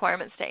simple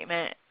requirement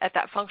statement at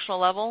that functional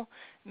level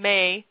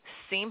may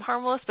seem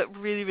harmless, but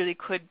really, really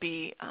could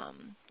be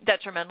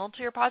detrimental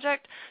to your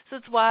project. So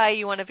that's why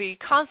you want to be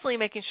constantly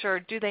making sure,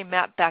 do they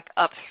map back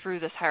up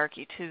through this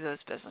hierarchy to those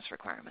business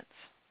requirements?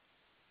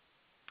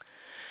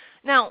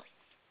 Now,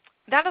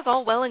 that is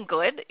all well and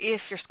good if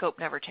your scope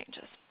never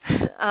changes,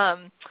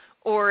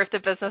 or if the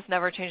business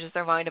never changes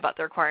their mind about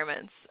the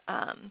requirements.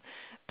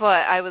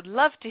 But I would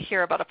love to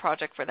hear about a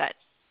project where that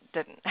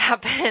didn't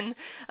happen,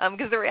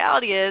 because the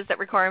reality is that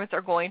requirements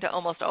are going to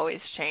almost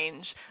always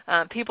change.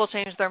 People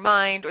change their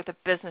mind, or the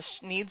business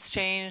needs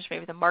change,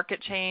 maybe the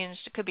market changed.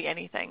 It could be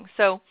anything.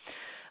 So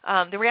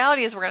the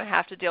reality is we're going to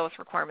have to deal with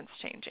requirements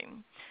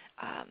changing.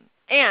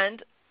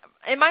 And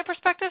in my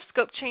perspective,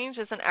 scope change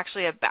isn't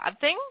actually a bad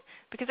thing,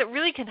 because it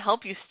really can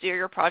help you steer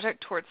your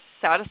project towards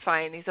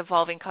satisfying these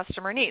evolving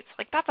customer needs.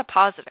 Like, that's a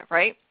positive,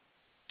 right?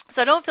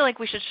 So I don't feel like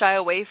we should shy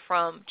away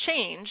from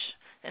change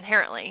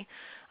inherently.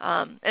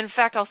 In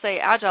fact, I'll say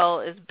Agile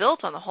is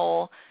built on the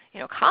whole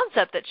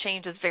concept that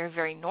change is very,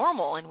 very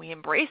normal and we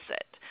embrace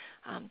it.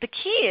 The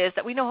key is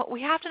that we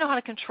have to know how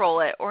to control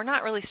it, or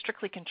not really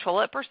strictly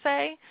control it per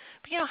se,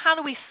 but how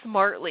do we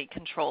smartly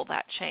control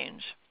that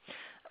change?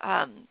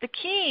 The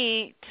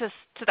key to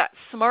that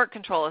smart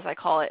control, as I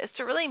call it, is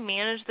to really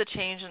manage the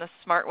change in a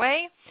smart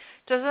way.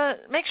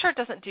 Make sure it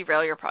doesn't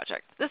derail your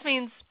project. This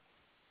means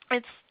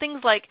it's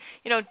things like,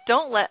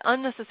 don't let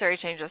unnecessary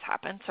changes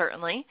happen,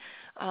 certainly.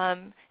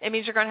 It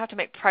means you're going to have to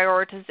make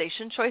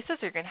prioritization choices.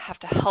 You're going to have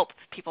to help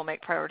people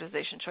make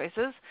prioritization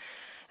choices.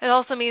 It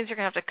also means you're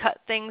going to have to cut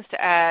things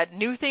to add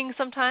new things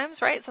sometimes,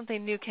 right?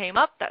 Something new came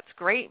up. That's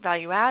great,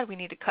 value add. We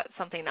need to cut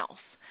something else.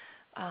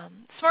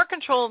 Smart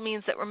control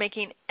means that we're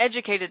making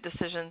educated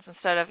decisions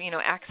instead of,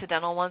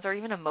 accidental ones or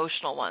even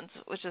emotional ones,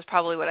 which is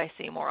probably what I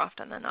see more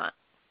often than not.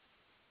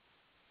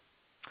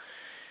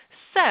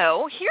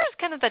 So here's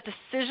kind of the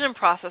decision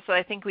process that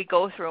I think we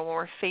go through when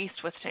we're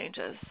faced with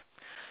changes.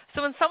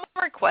 So when someone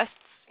requests,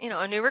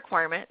 a new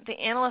requirement, the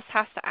analyst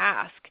has to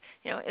ask,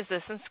 is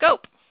this in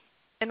scope?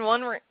 And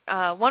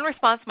one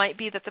response might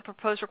be that the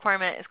proposed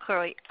requirement is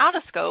clearly out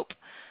of scope.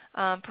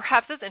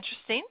 Perhaps it's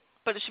interesting,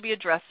 but it should be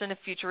addressed in a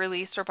future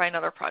release or by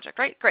another project,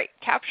 right? Great.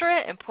 Capture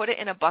it and put it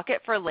in a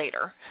bucket for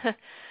later.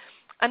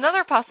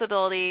 Another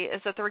possibility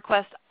is that the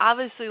request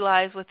obviously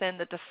lies within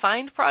the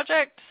defined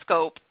project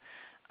scope,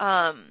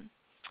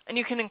 and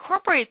you can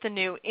incorporate the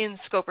new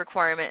in-scope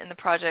requirement in the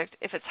project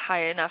if it's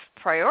high enough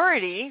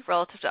priority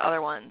relative to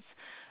other ones.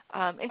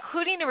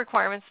 Including the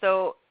requirements,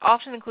 though,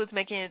 often includes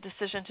making a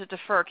decision to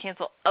defer or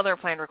cancel other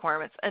planned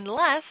requirements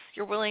unless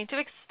you're willing to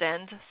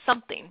extend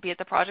something, be it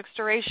the project's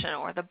duration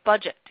or the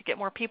budget to get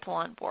more people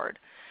on board,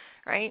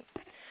 right?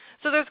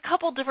 So there's a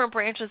couple different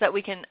branches that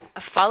we can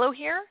follow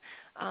here.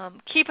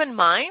 Keep in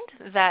mind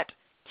that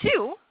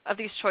 2 of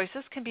these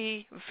choices can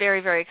be very,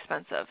 very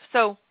expensive.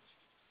 So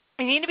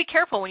you need to be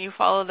careful when you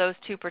follow those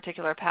 2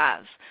 particular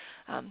paths.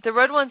 The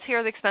red ones here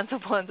are the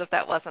expensive ones, if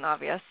that wasn't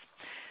obvious.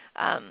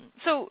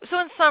 So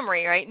in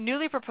summary, right,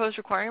 newly proposed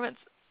requirements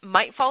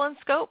might fall in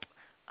scope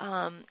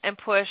and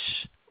push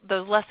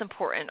those less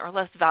important or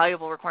less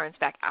valuable requirements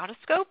back out of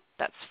scope.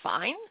 That's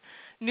fine.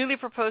 Newly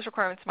proposed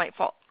requirements might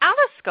fall out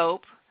of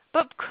scope,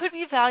 but could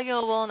be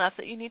valuable enough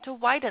that you need to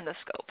widen the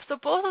scope. So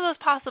both of those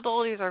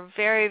possibilities are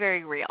very,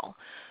 very real.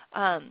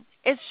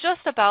 It's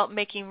just about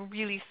making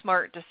really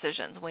smart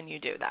decisions when you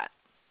do that.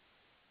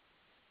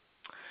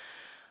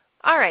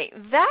 All right,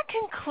 that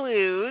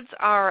concludes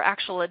our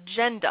actual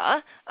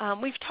agenda.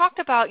 We've talked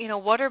about,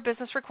 what are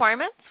business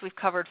requirements. We've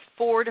covered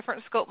 4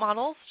 different scope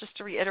models. Just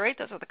to reiterate,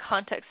 those are the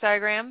context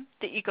diagram,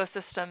 the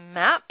ecosystem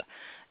map,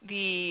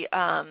 the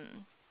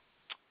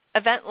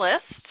event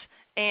list,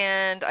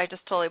 and I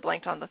just totally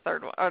blanked on the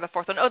third one, or the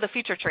fourth one. Oh, the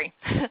feature tree.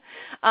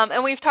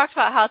 And we've talked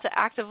about how to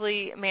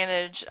actively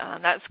manage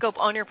that scope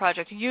on your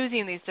project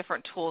using these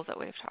different tools that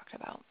we've talked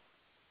about.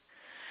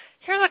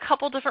 Here's a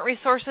couple different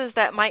resources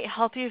that might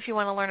help you if you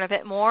want to learn a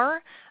bit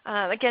more.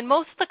 Again,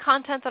 most of the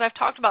content that I've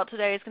talked about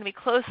today is going to be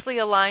closely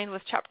aligned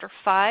with Chapter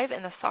 5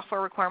 in the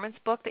Software Requirements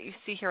book that you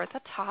see here at the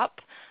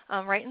top,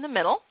 right in the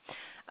middle.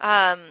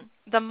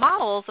 The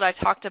models that I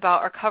talked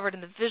about are covered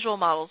in the Visual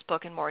Models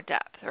book in more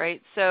depth,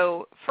 right?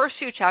 So first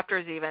few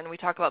chapters even, we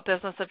talk about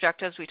business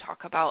objectives, we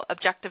talk about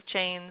objective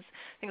chains,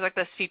 things like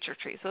this feature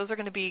tree. So those are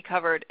going to be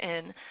covered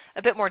in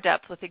a bit more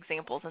depth with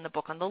examples in the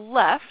book on the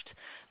left.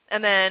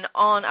 And then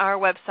on our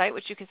website,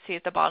 which you can see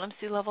at the bottom,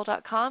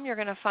 seilevel.com, you're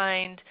going to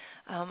find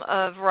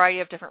a variety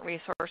of different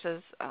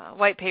resources,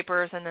 white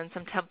papers, and then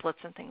some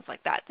templates and things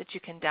like that that you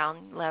can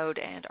download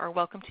and are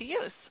welcome to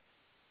use.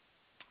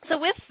 So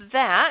with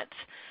that,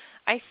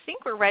 I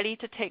think we're ready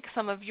to take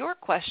some of your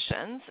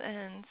questions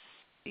and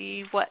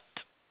see what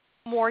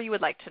more you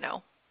would like to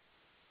know.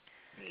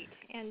 Great.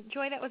 And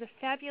Joy, that was a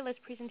fabulous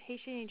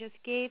presentation you just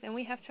gave, and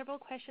we have several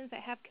questions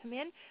that have come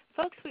in.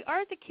 Folks, we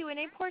are at the Q&A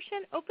portion.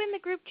 Open the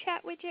group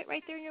chat widget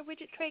right there in your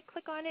widget tray.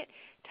 Click on it,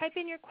 type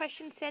in your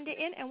question, send it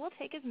in, and we'll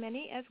take as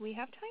many as we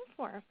have time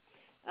for.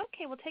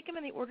 Okay, we'll take them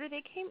in the order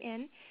they came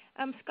in.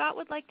 Scott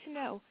would like to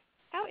know,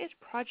 how is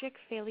project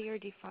failure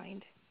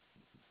defined?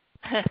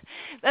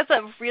 That's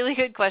a really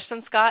good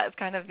question, Scott. It's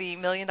kind of the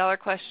million-dollar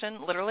question,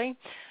 literally.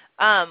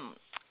 And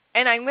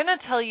I'm going to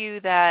tell you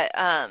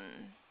that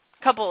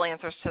couple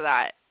answers to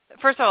that.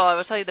 First of all, I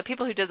will tell you the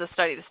people who did the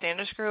study, the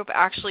Standish Group,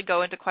 actually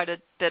go into quite a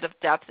bit of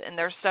depth in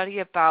their study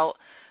about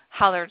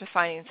how they're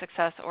defining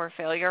success or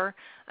failure.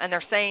 And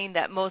they're saying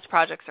that most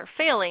projects are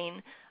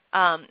failing,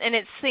 and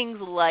it's things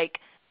like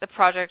the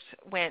project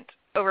went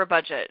over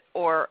budget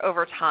or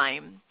over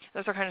time.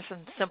 Those are kind of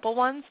some simple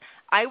ones.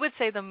 I would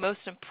say the most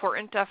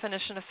important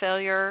definition of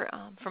failure,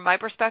 from my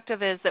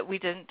perspective, is that we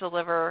didn't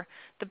deliver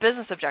the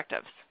business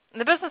objectives. And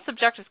the business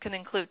objectives can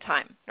include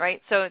time,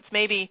 right? So it's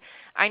maybe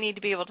I need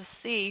to be able to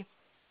see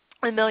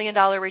 $1 million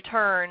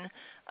return,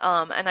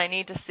 and I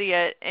need to see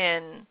it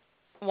in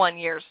 1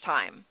 year's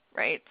time,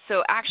 right?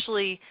 So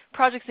actually,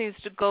 projects needs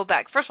to go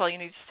back. First of all, you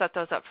need to set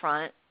those up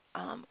front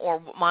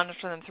or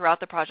monitor them throughout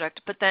the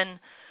project. But then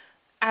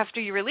after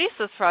you release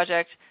this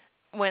project,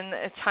 when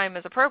the time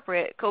is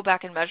appropriate, go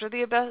back and measure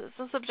the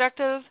business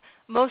objective.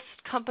 Most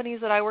companies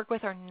that I work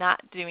with are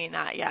not doing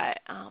that yet,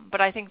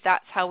 but I think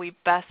that's how we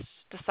best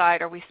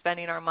decide, are we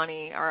spending our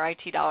money, our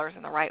IT dollars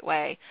in the right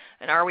way,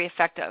 and are we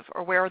effective,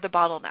 or where are the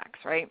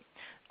bottlenecks, right?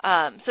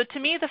 So to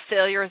me, the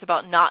failure is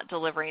about not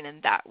delivering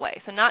in that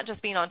way. So not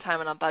just being on time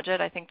and on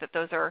budget. I think that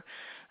those are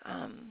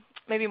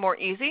maybe more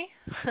easy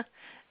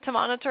to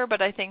monitor,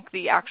 but I think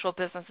the actual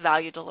business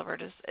value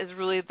delivered is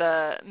really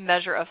the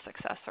measure of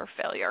success or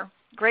failure.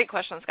 Great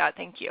question, Scott.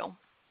 Thank you.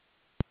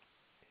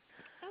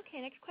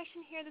 Okay, next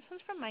question here. This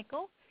one's from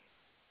Michael.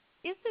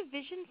 Is the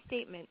vision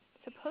statement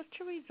supposed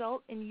to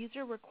result in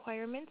user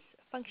requirements,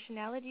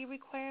 functionality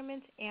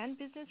requirements, and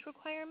business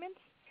requirements?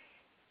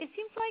 It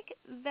seems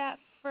like that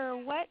for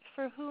what,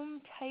 for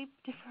whom type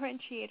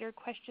differentiator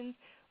questions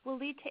will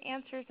lead to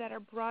answers that are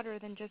broader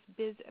than just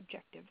biz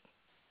objectives.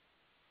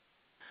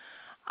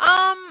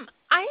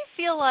 I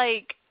feel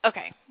like,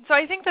 okay, so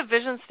I think the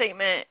vision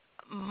statement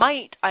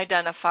might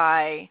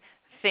identify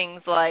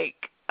things like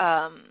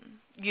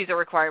user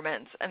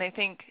requirements, and I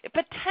think it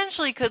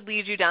potentially could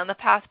lead you down the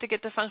path to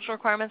get to functional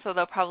requirements,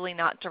 although probably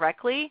not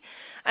directly.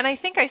 And I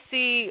think I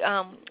see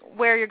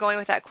where you're going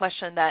with that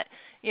question, that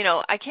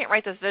I can't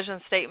write this vision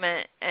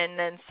statement and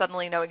then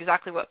suddenly know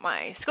exactly what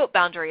my scope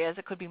boundary is.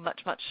 It could be much,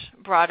 much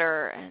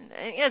broader, and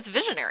it's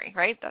visionary,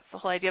 right? That's the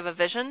whole idea of a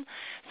vision.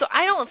 So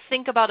I don't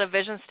think about a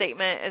vision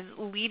statement as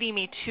leading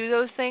me to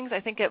those things. I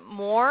think it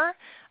more,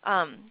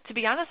 to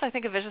be honest, I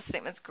think a vision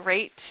statement is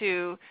great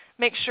to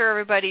make sure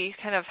everybody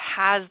kind of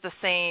has the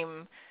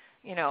same,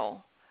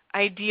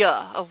 idea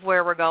of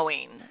where we're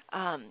going.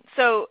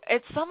 So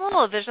at some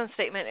level, a vision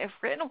statement, if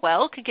written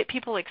well, could get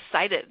people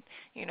excited,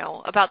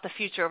 about the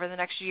future over the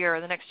next year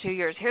or the next 2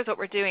 years. Here's what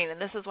we're doing, and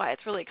this is why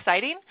it's really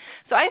exciting.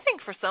 So I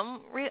think for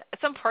some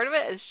part of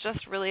it is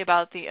just really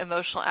about the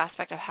emotional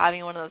aspect of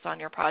having one of those on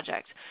your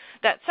project.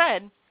 That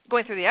said,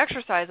 going through the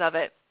exercise of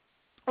it,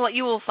 what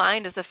you will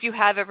find is if you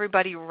have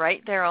everybody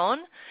write their own,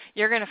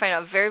 you're going to find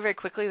out very, very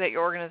quickly that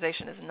your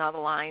organization is not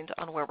aligned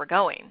on where we're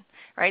going,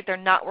 right? They're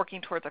not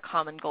working towards a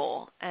common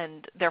goal,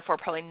 and therefore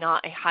probably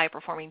not a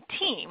high-performing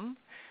team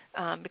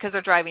because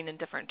they're driving in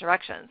different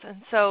directions.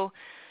 And so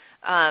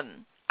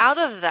out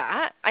of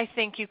that, I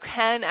think you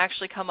can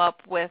actually come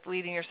up with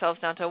leading yourselves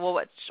down to, well,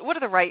 what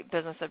are the right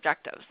business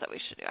objectives that we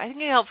should do? I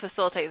think it helps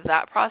facilitate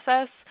that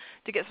process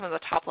to get some of the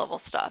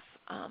top-level stuff.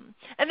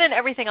 And then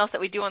everything else that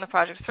we do on the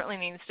project certainly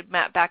needs to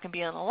map back and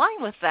be in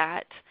line with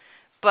that.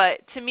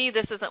 But to me,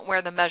 this isn't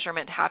where the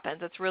measurement happens.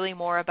 It's really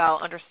more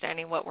about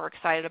understanding what we're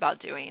excited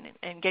about doing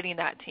and getting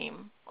that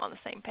team on the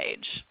same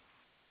page.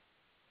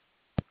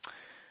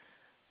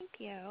 Thank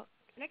you.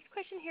 Next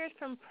question here is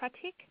from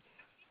Pratik.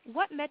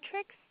 What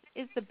metrics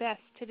is the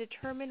best to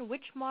determine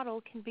which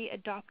model can be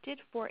adopted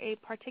for a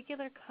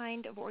particular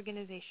kind of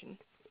organization?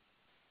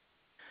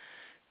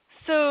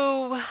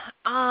 So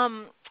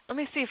let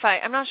me see if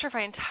I'm not sure if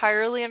I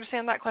entirely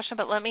understand that question,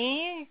 but let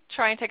me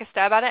try and take a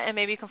stab at it, and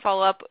maybe you can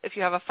follow up if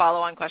you have a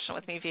follow-on question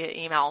with me via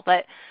email.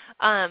 But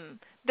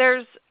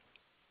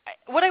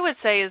what I would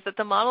say is that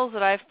the models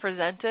that I've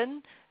presented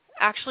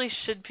actually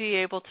should be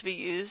able to be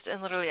used in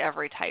literally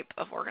every type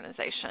of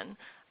organization.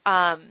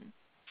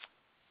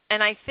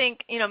 And I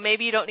think,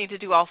 maybe you don't need to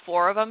do all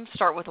 4 of them.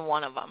 Start with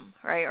one of them,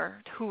 right,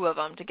 or 2 of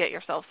them to get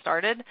yourself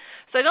started.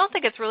 So I don't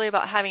think it's really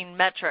about having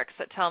metrics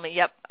that tell me,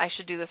 yep, I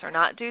should do this or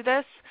not do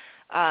this.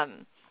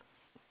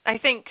 I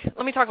think,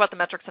 let me talk about the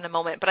metrics in a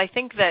moment, but I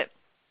think that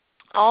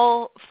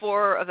all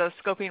 4 of those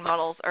scoping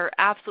models are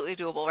absolutely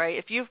doable, right?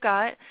 If you've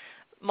got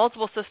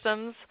multiple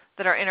systems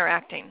that are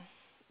interacting,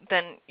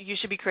 then you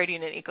should be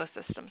creating an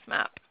ecosystems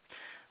map.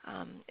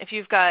 If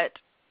you've got,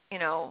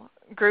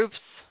 groups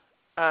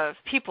of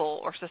people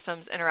or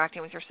systems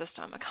interacting with your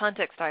system, a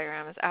context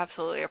diagram is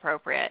absolutely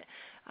appropriate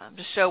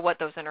to show what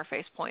those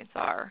interface points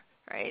are,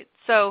 right?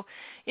 So,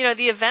 the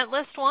event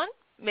list one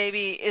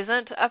maybe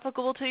isn't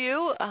applicable to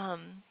you.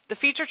 The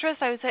feature tree,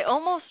 I would say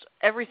almost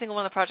every single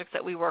one of the projects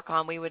that we work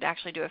on, we would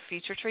actually do a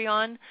feature tree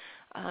on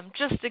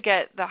just to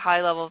get the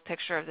high-level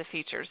picture of the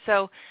features.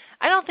 So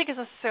I don't think it's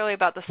necessarily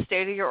about the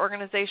state of your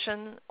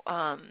organization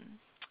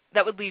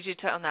that would lead you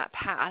on that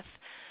path.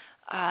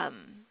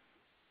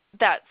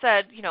 That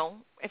said,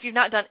 if you've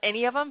not done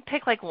any of them,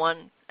 pick like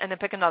one and then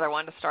pick another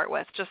one to start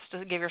with, just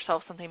to give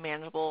yourself something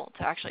manageable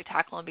to actually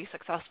tackle and be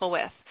successful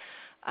with.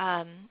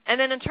 And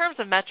then in terms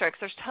of metrics,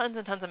 there's tons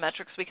and tons of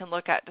metrics we can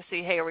look at to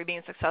see, hey, are we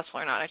being successful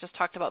or not? I just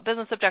talked about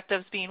business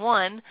objectives being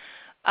one.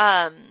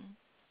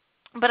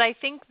 But I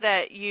think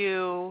that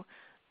you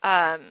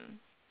can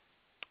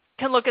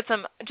look at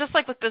some, just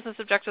like with business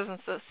objectives and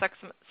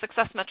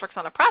success metrics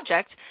on a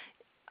project,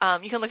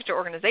 you can look at your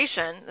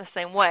organization the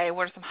same way.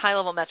 What are some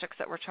high-level metrics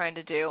that we're trying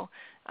to do?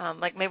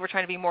 Like maybe we're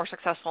trying to be more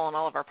successful in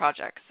all of our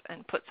projects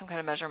and put some kind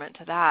of measurement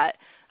to that.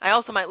 I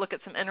also might look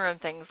at some interim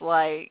things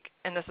like,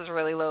 and this is a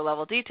really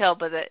low-level detail,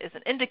 but it is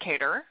an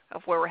indicator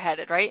of where we're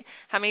headed, right?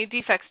 How many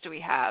defects do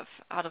we have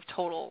out of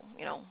total,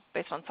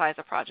 based on size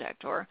of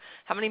project? Or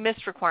how many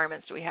missed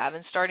requirements do we have?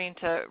 And starting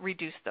to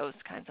reduce those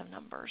kinds of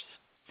numbers.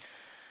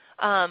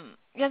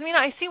 Yasmina,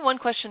 I see one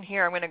question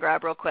here I'm going to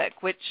grab real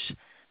quick, which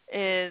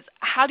is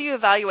how do you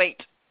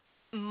evaluate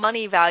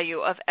money value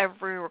of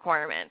every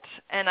requirement?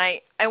 And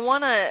I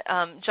want to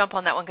jump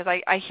on that one because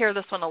I hear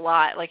this one a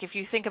lot. Like if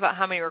you think about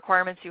how many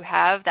requirements you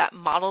have, that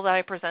model that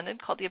I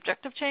presented called the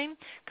objective chain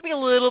can be a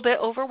little bit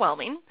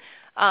overwhelming.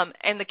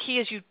 And the key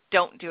is you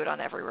don't do it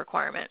on every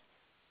requirement.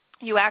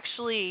 You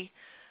actually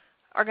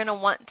are going to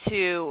want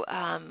to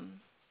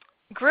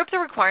group the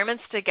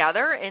requirements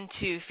together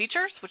into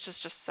features, which is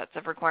just sets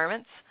of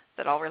requirements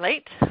that all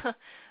relate,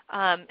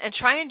 and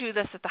try and do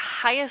this at the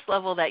highest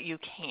level that you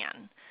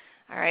can.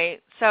 All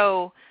right.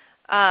 So,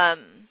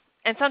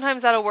 and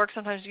sometimes that'll work.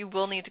 Sometimes you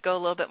will need to go a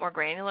little bit more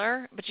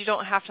granular, but you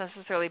don't have to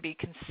necessarily be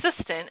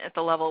consistent at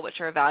the level which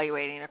you're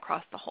evaluating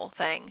across the whole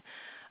thing.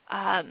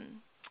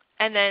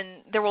 And then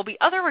there will be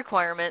other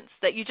requirements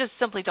that you just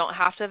simply don't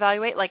have to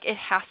evaluate, like it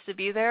has to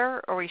be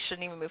there or we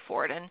shouldn't even move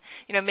forward. And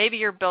maybe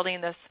you're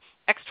building this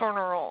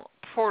external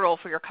portal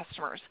for your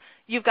customers.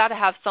 You've got to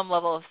have some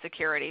level of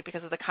security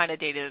because of the kind of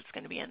data that's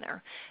going to be in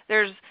there.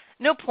 There's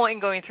no point in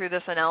going through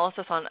this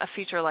analysis on a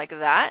feature like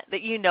that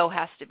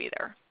has to be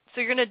there.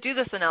 So you're going to do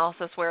this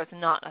analysis where it's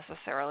not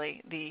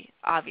necessarily the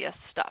obvious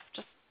stuff.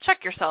 Just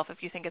check yourself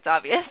if you think it's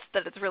obvious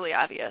that it's really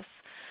obvious.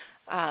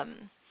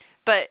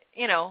 But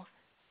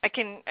I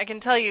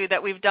can tell you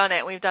that we've done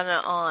it. We've done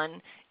it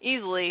on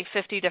easily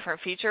 50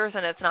 different features,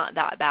 and it's not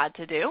that bad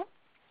to do.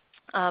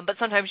 But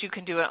sometimes you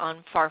can do it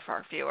on far,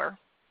 far fewer.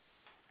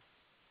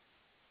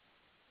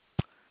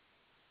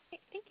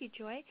 Thank you,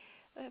 Joy.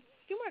 A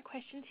few more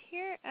questions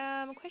here.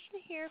 A question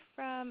here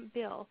from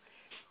Bill.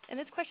 And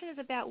this question is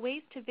about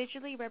ways to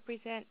visually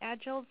represent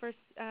agile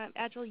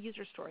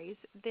user stories.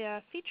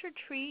 The feature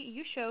tree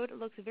you showed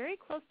looks very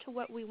close to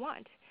what we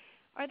want.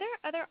 Are there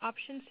other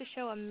options to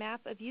show a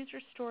map of user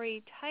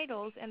story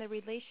titles and the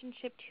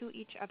relationship to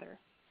each other?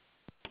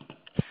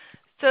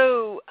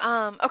 So,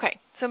 okay,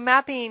 so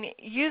mapping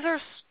user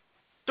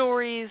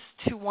stories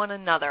to one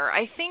another.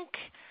 I think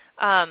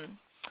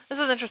this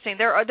is interesting.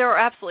 There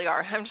absolutely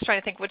are. I'm just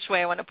trying to think which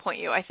way I want to point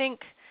you. I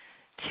think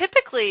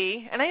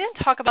typically, and I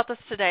didn't talk about this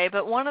today,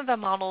 but one of the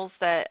models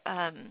that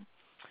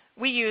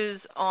we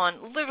use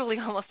on literally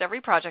almost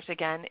every project,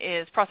 again,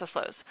 is process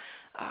flows.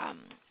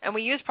 And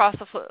we use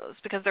process flows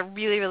because they're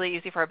really, really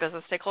easy for our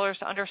business stakeholders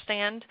to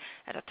understand.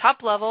 At a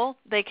top level,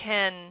 they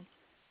can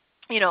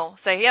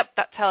say, yep,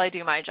 that's how I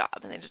do my job.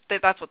 And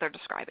that's what they're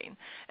describing.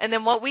 And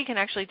then what we can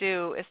actually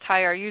do is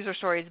tie our user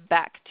stories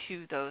back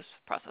to those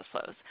process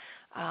flows.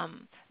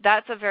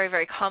 That's a very,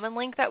 very common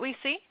link that we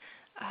see.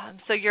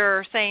 So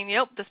you're saying,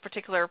 yep, this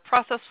particular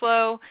process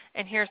flow,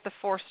 and here's the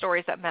 4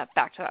 stories that map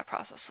back to that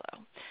process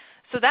flow.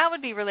 So that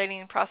would be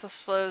relating process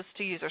flows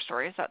to user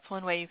stories. That's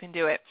one way you can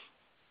do it.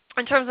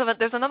 In terms of it,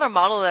 there's another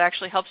model that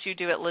actually helps you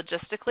do it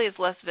logistically. It's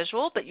less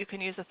visual, but you can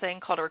use a thing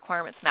called a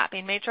requirements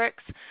mapping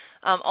matrix.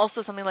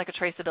 Also something like a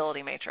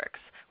traceability matrix,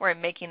 where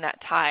I'm making that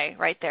tie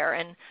right there.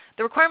 And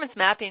the requirements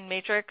mapping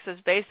matrix is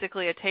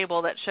basically a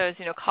table that shows,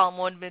 column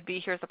 1 would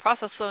be here's the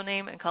process flow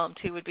name, and column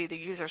 2 would be the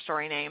user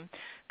story name.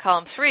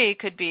 Column 3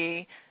 could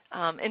be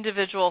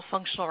individual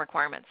functional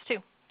requirements too,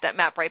 that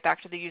map right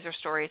back to the user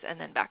stories and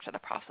then back to the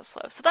process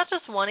flow. So that's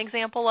just one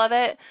example of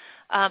it.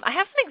 I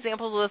have some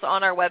examples of this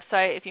on our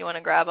website if you want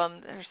to grab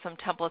them. There's some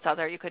templates out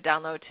there you could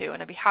download too,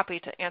 and I'd be happy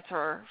to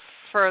answer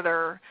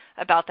further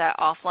about that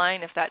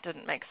offline if that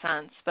didn't make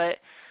sense. But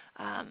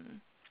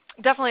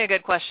definitely a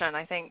good question.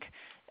 I think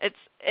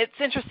it's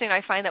interesting.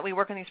 I find that we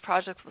work on these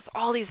projects with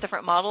all these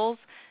different models,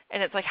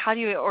 and it's like, how do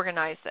you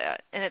organize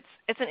that? And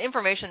it's an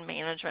information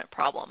management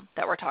problem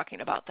that we're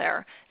talking about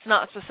there. It's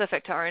not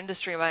specific to our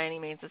industry by any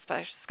means. It's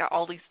got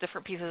all these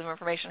different pieces of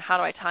information. How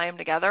do I tie them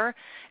together?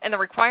 And the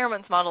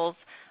requirements models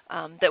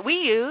that we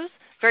use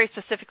very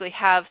specifically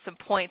have some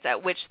points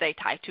at which they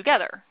tie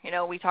together.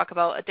 We talk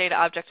about a data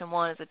object in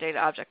one is a data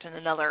object in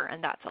another,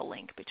 and that's a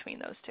link between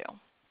those two.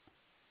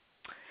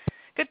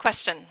 Good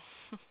question.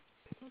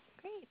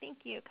 Great, thank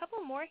you. A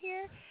couple more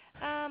here.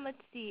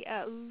 Let's see.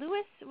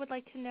 Lewis would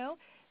like to know,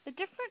 the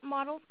different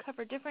models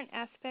cover different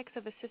aspects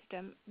of a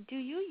system. Do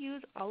you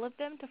use all of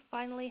them to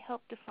finally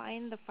help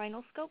define the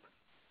final scope?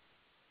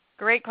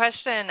 Great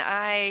question.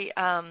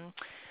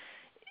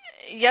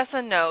 Yes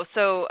and no.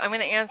 So I'm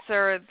going to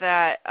answer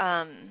that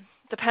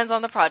depends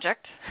on the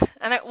project.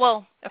 And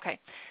okay.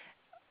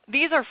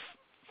 These are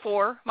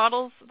 4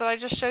 models that I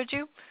just showed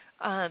you.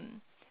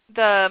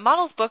 The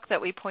models book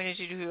that we pointed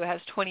you to has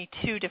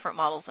 22 different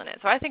models in it.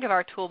 So I think of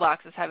our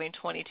toolbox as having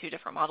 22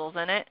 different models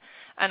in it.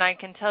 And I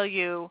can tell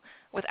you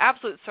with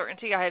absolute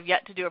certainty I have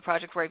yet to do a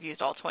project where I've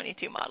used all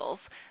 22 models.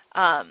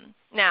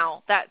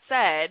 Now, that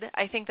said,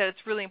 I think that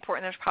it's really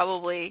important there's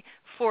probably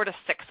 4 to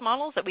 6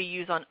 models that we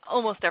use on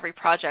almost every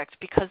project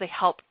because they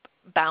help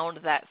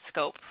bound that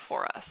scope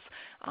for us.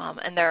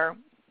 And they're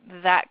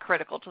that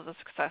critical to the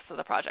success of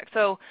the project.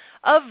 So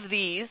of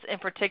these in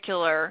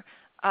particular,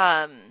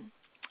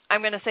 I'm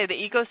going to say the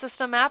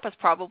ecosystem map is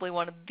probably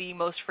one of the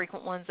most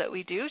frequent ones that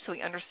we do, so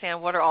we understand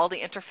what are all the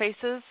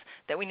interfaces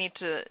that we need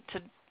to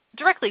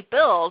directly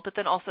build, but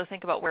then also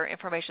think about where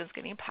information is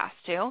getting passed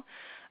to.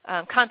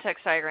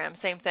 Context diagram,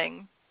 same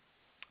thing.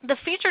 The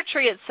feature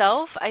tree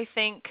itself, I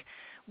think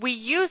we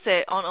use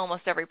it on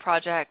almost every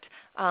project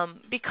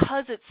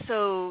because it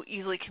so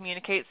easily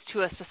communicates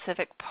to a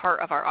specific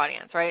part of our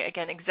audience, right?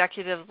 Again,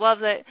 executives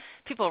love it.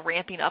 People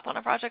ramping up on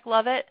a project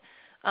love it.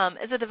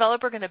 Is a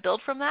developer going to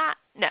build from that?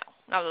 No,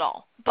 not at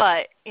all.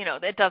 But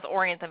it does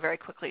orient them very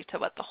quickly to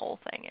what the whole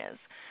thing is.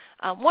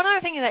 One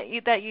other thing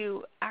that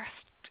you asked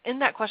in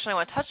that question I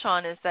want to touch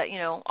on is that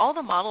all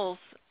the models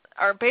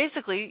are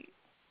basically,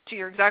 to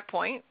your exact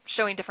point,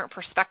 showing different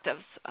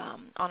perspectives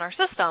on our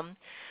system.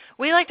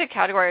 We like to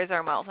categorize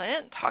our models. I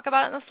didn't talk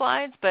about it in the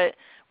slides, but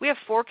we have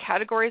 4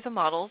 categories of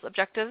models: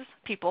 objectives,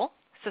 people,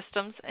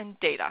 systems, and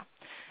data.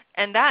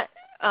 And that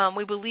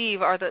we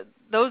believe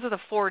those are the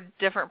 4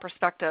 different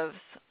perspectives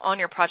on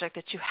your project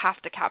that you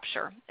have to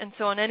capture. And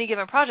so on any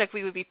given project,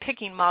 we would be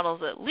picking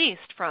models at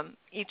least from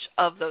each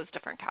of those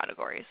different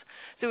categories.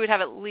 So we would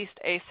have at least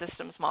a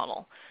systems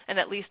model and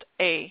at least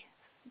a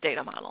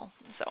data model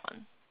and so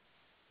on.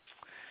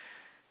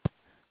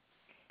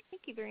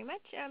 Thank you very much.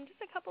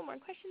 Just a couple more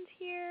questions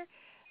here.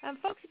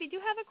 Folks, if you do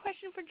have a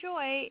question for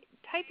Joy,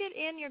 type it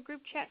in your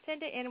group chat,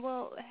 send it, and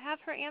we'll have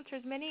her answer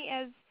as many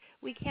as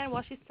we can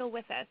while she's still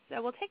with us.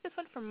 We'll take this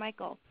one from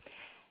Michael.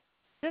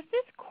 Does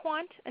this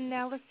quant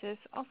analysis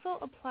also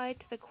apply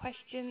to the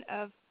question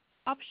of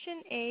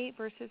option A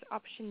versus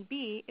option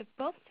B if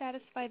both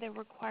satisfy the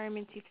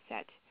requirements you've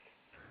set?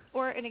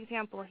 Or an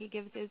example he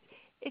gives is,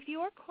 if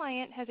your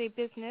client has a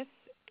business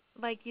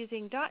like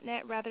using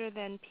 .NET rather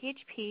than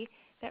PHP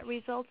that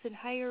results in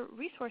higher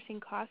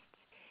resourcing costs,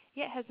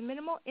 yet has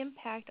minimal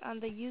impact on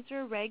the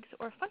user regs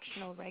or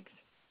functional regs.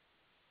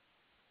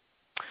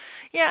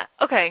 Yeah,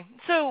 okay.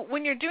 So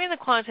when you're doing the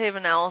quantitative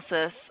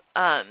analysis,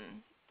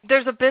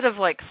 there's a bit of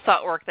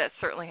thought work that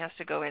certainly has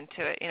to go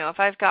into it. If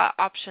I've got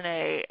option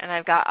A and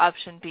I've got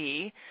option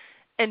B,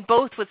 and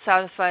both would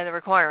satisfy the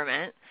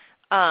requirement,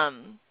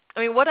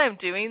 what I'm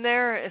doing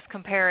there is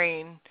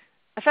comparing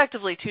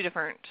effectively 2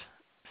 different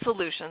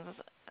solutions.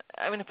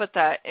 I'm going to put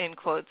that in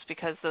quotes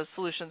because those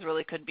solutions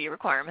really could be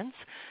requirements.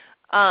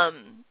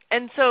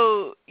 And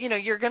so,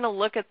 you're going to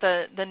look at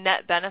the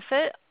net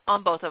benefit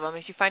on both of them.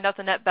 If you find out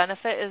the net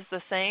benefit is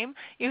the same,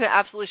 you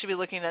absolutely should be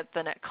looking at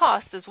the net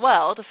cost as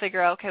well to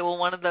figure out, okay, well,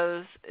 one of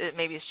those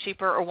maybe is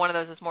cheaper or one of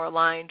those is more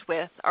aligned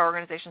with our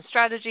organization's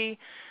strategy.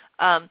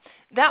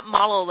 That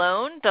model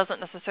alone doesn't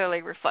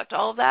necessarily reflect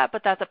all of that,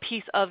 but that's a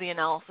piece of the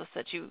analysis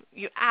that you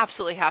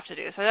absolutely have to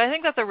do. So I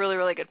think that's a really,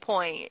 really good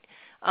point.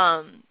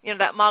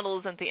 That model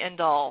isn't the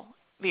end-all,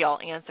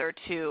 be-all answer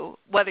to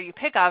whether you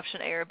pick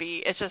option A or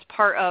B. It's just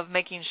part of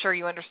making sure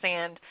you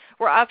understand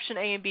where option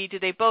A and B, do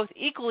they both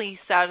equally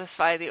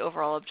satisfy the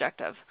overall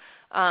objective?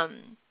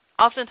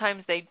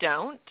 Oftentimes they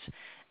don't.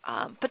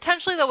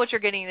 Potentially, though, what you're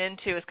getting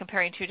into is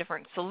comparing 2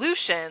 different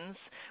solutions,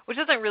 which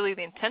isn't really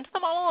the intent of the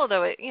model,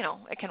 although it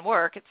can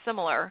work. It's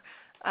similar.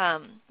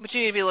 But you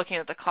need to be looking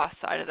at the cost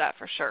side of that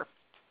for sure.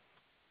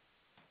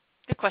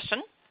 Good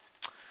question.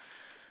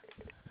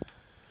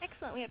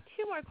 Excellent. We have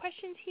 2 more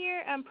questions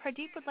here.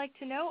 Pradeep would like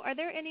to know, are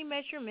there any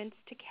measurements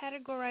to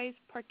categorize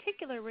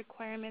particular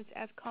requirements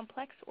as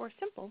complex or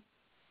simple?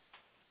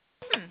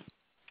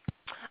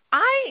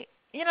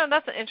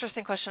 That's an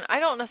interesting question. I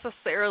don't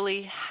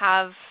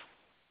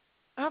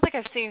think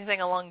I've seen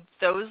anything along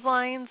those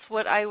lines.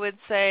 What I would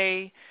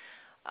say,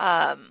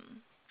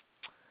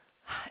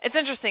 it's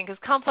interesting because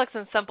complex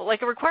and simple,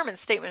 like a requirement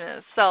statement in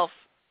itself,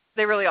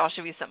 they really all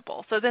should be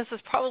simple. So this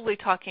is probably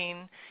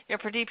talking,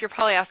 Pradeep, you're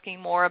probably asking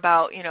more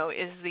about,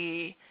 is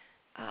the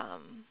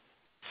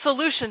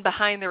solution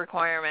behind the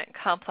requirement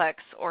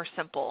complex or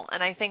simple?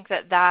 And I think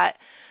that's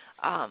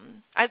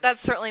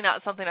certainly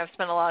not something I've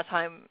spent a lot of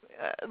time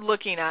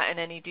looking at in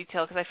any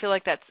detail, because I feel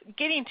like that's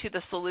getting to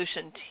the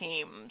solution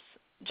team's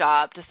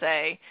job to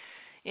say,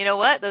 you know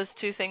what, those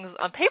 2 things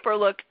on paper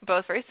look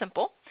both very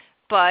simple,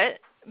 but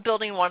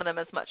building one of them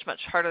is much, much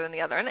harder than the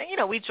other. And,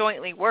 we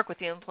jointly work with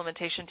the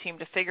implementation team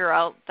to figure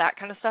out that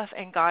kind of stuff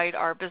and guide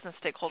our business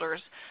stakeholders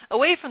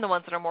away from the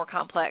ones that are more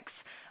complex.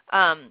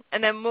 And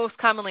then most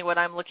commonly what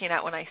I'm looking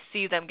at when I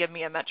see them give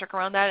me a metric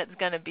around that, it's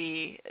going to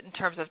be in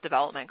terms of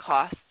development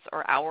costs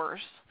or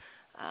hours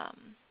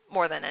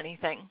more than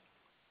anything.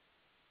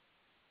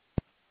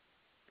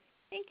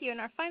 Thank you.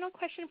 And our final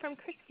question from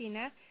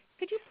Christina,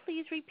 could you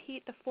please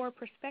repeat the 4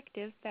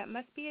 perspectives that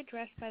must be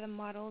addressed by the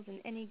models in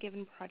any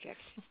given project?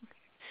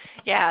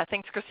 Yeah,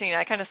 thanks, Christina.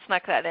 I kind of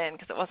snuck that in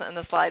because it wasn't in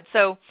the slide.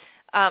 So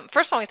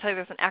first of all, I'm going to tell you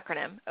there's an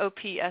acronym,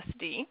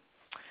 OPSD,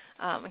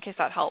 in case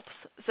that helps.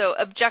 So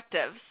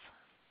objectives,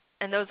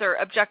 and those are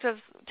objectives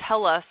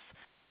tell us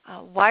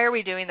why are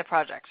we doing the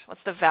project?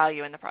 What's the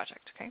value in the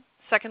project? Okay.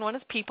 Second one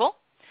is people.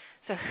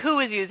 So who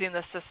is using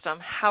the system?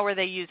 How are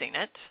they using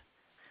it?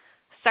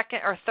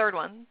 Third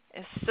one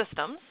is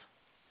systems.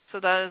 So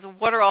that is,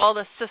 what are all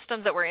the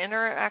systems that we're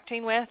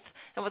interacting with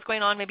and what's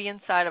going on maybe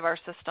inside of our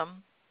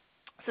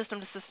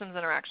system-to-systems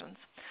interactions.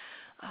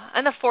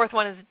 And the fourth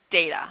one is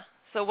data.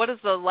 So what is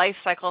the life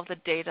cycle of the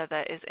data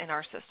that is in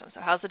our system?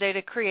 So how's the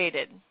data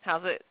created?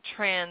 How's it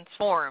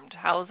transformed?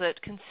 How is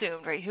it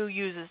consumed? Right? Who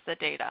uses the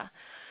data?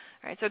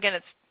 All right. So again,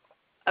 it's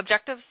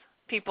objectives,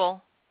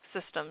 people,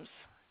 systems,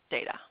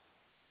 data.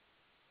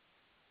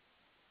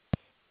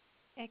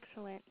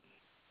 Excellent.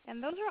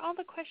 And those are all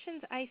the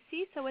questions I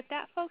see. So with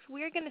that, folks,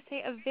 we're going to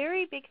say a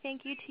very big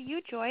thank you to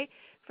you, Joy,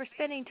 for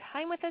spending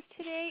time with us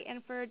today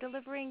and for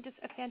delivering just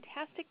a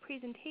fantastic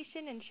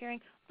presentation and sharing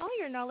all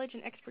your knowledge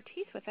and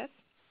expertise with us.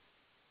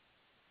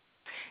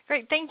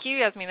 Great. Thank you,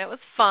 Yasmin. It was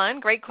fun.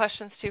 Great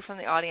questions, too, from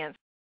the audience.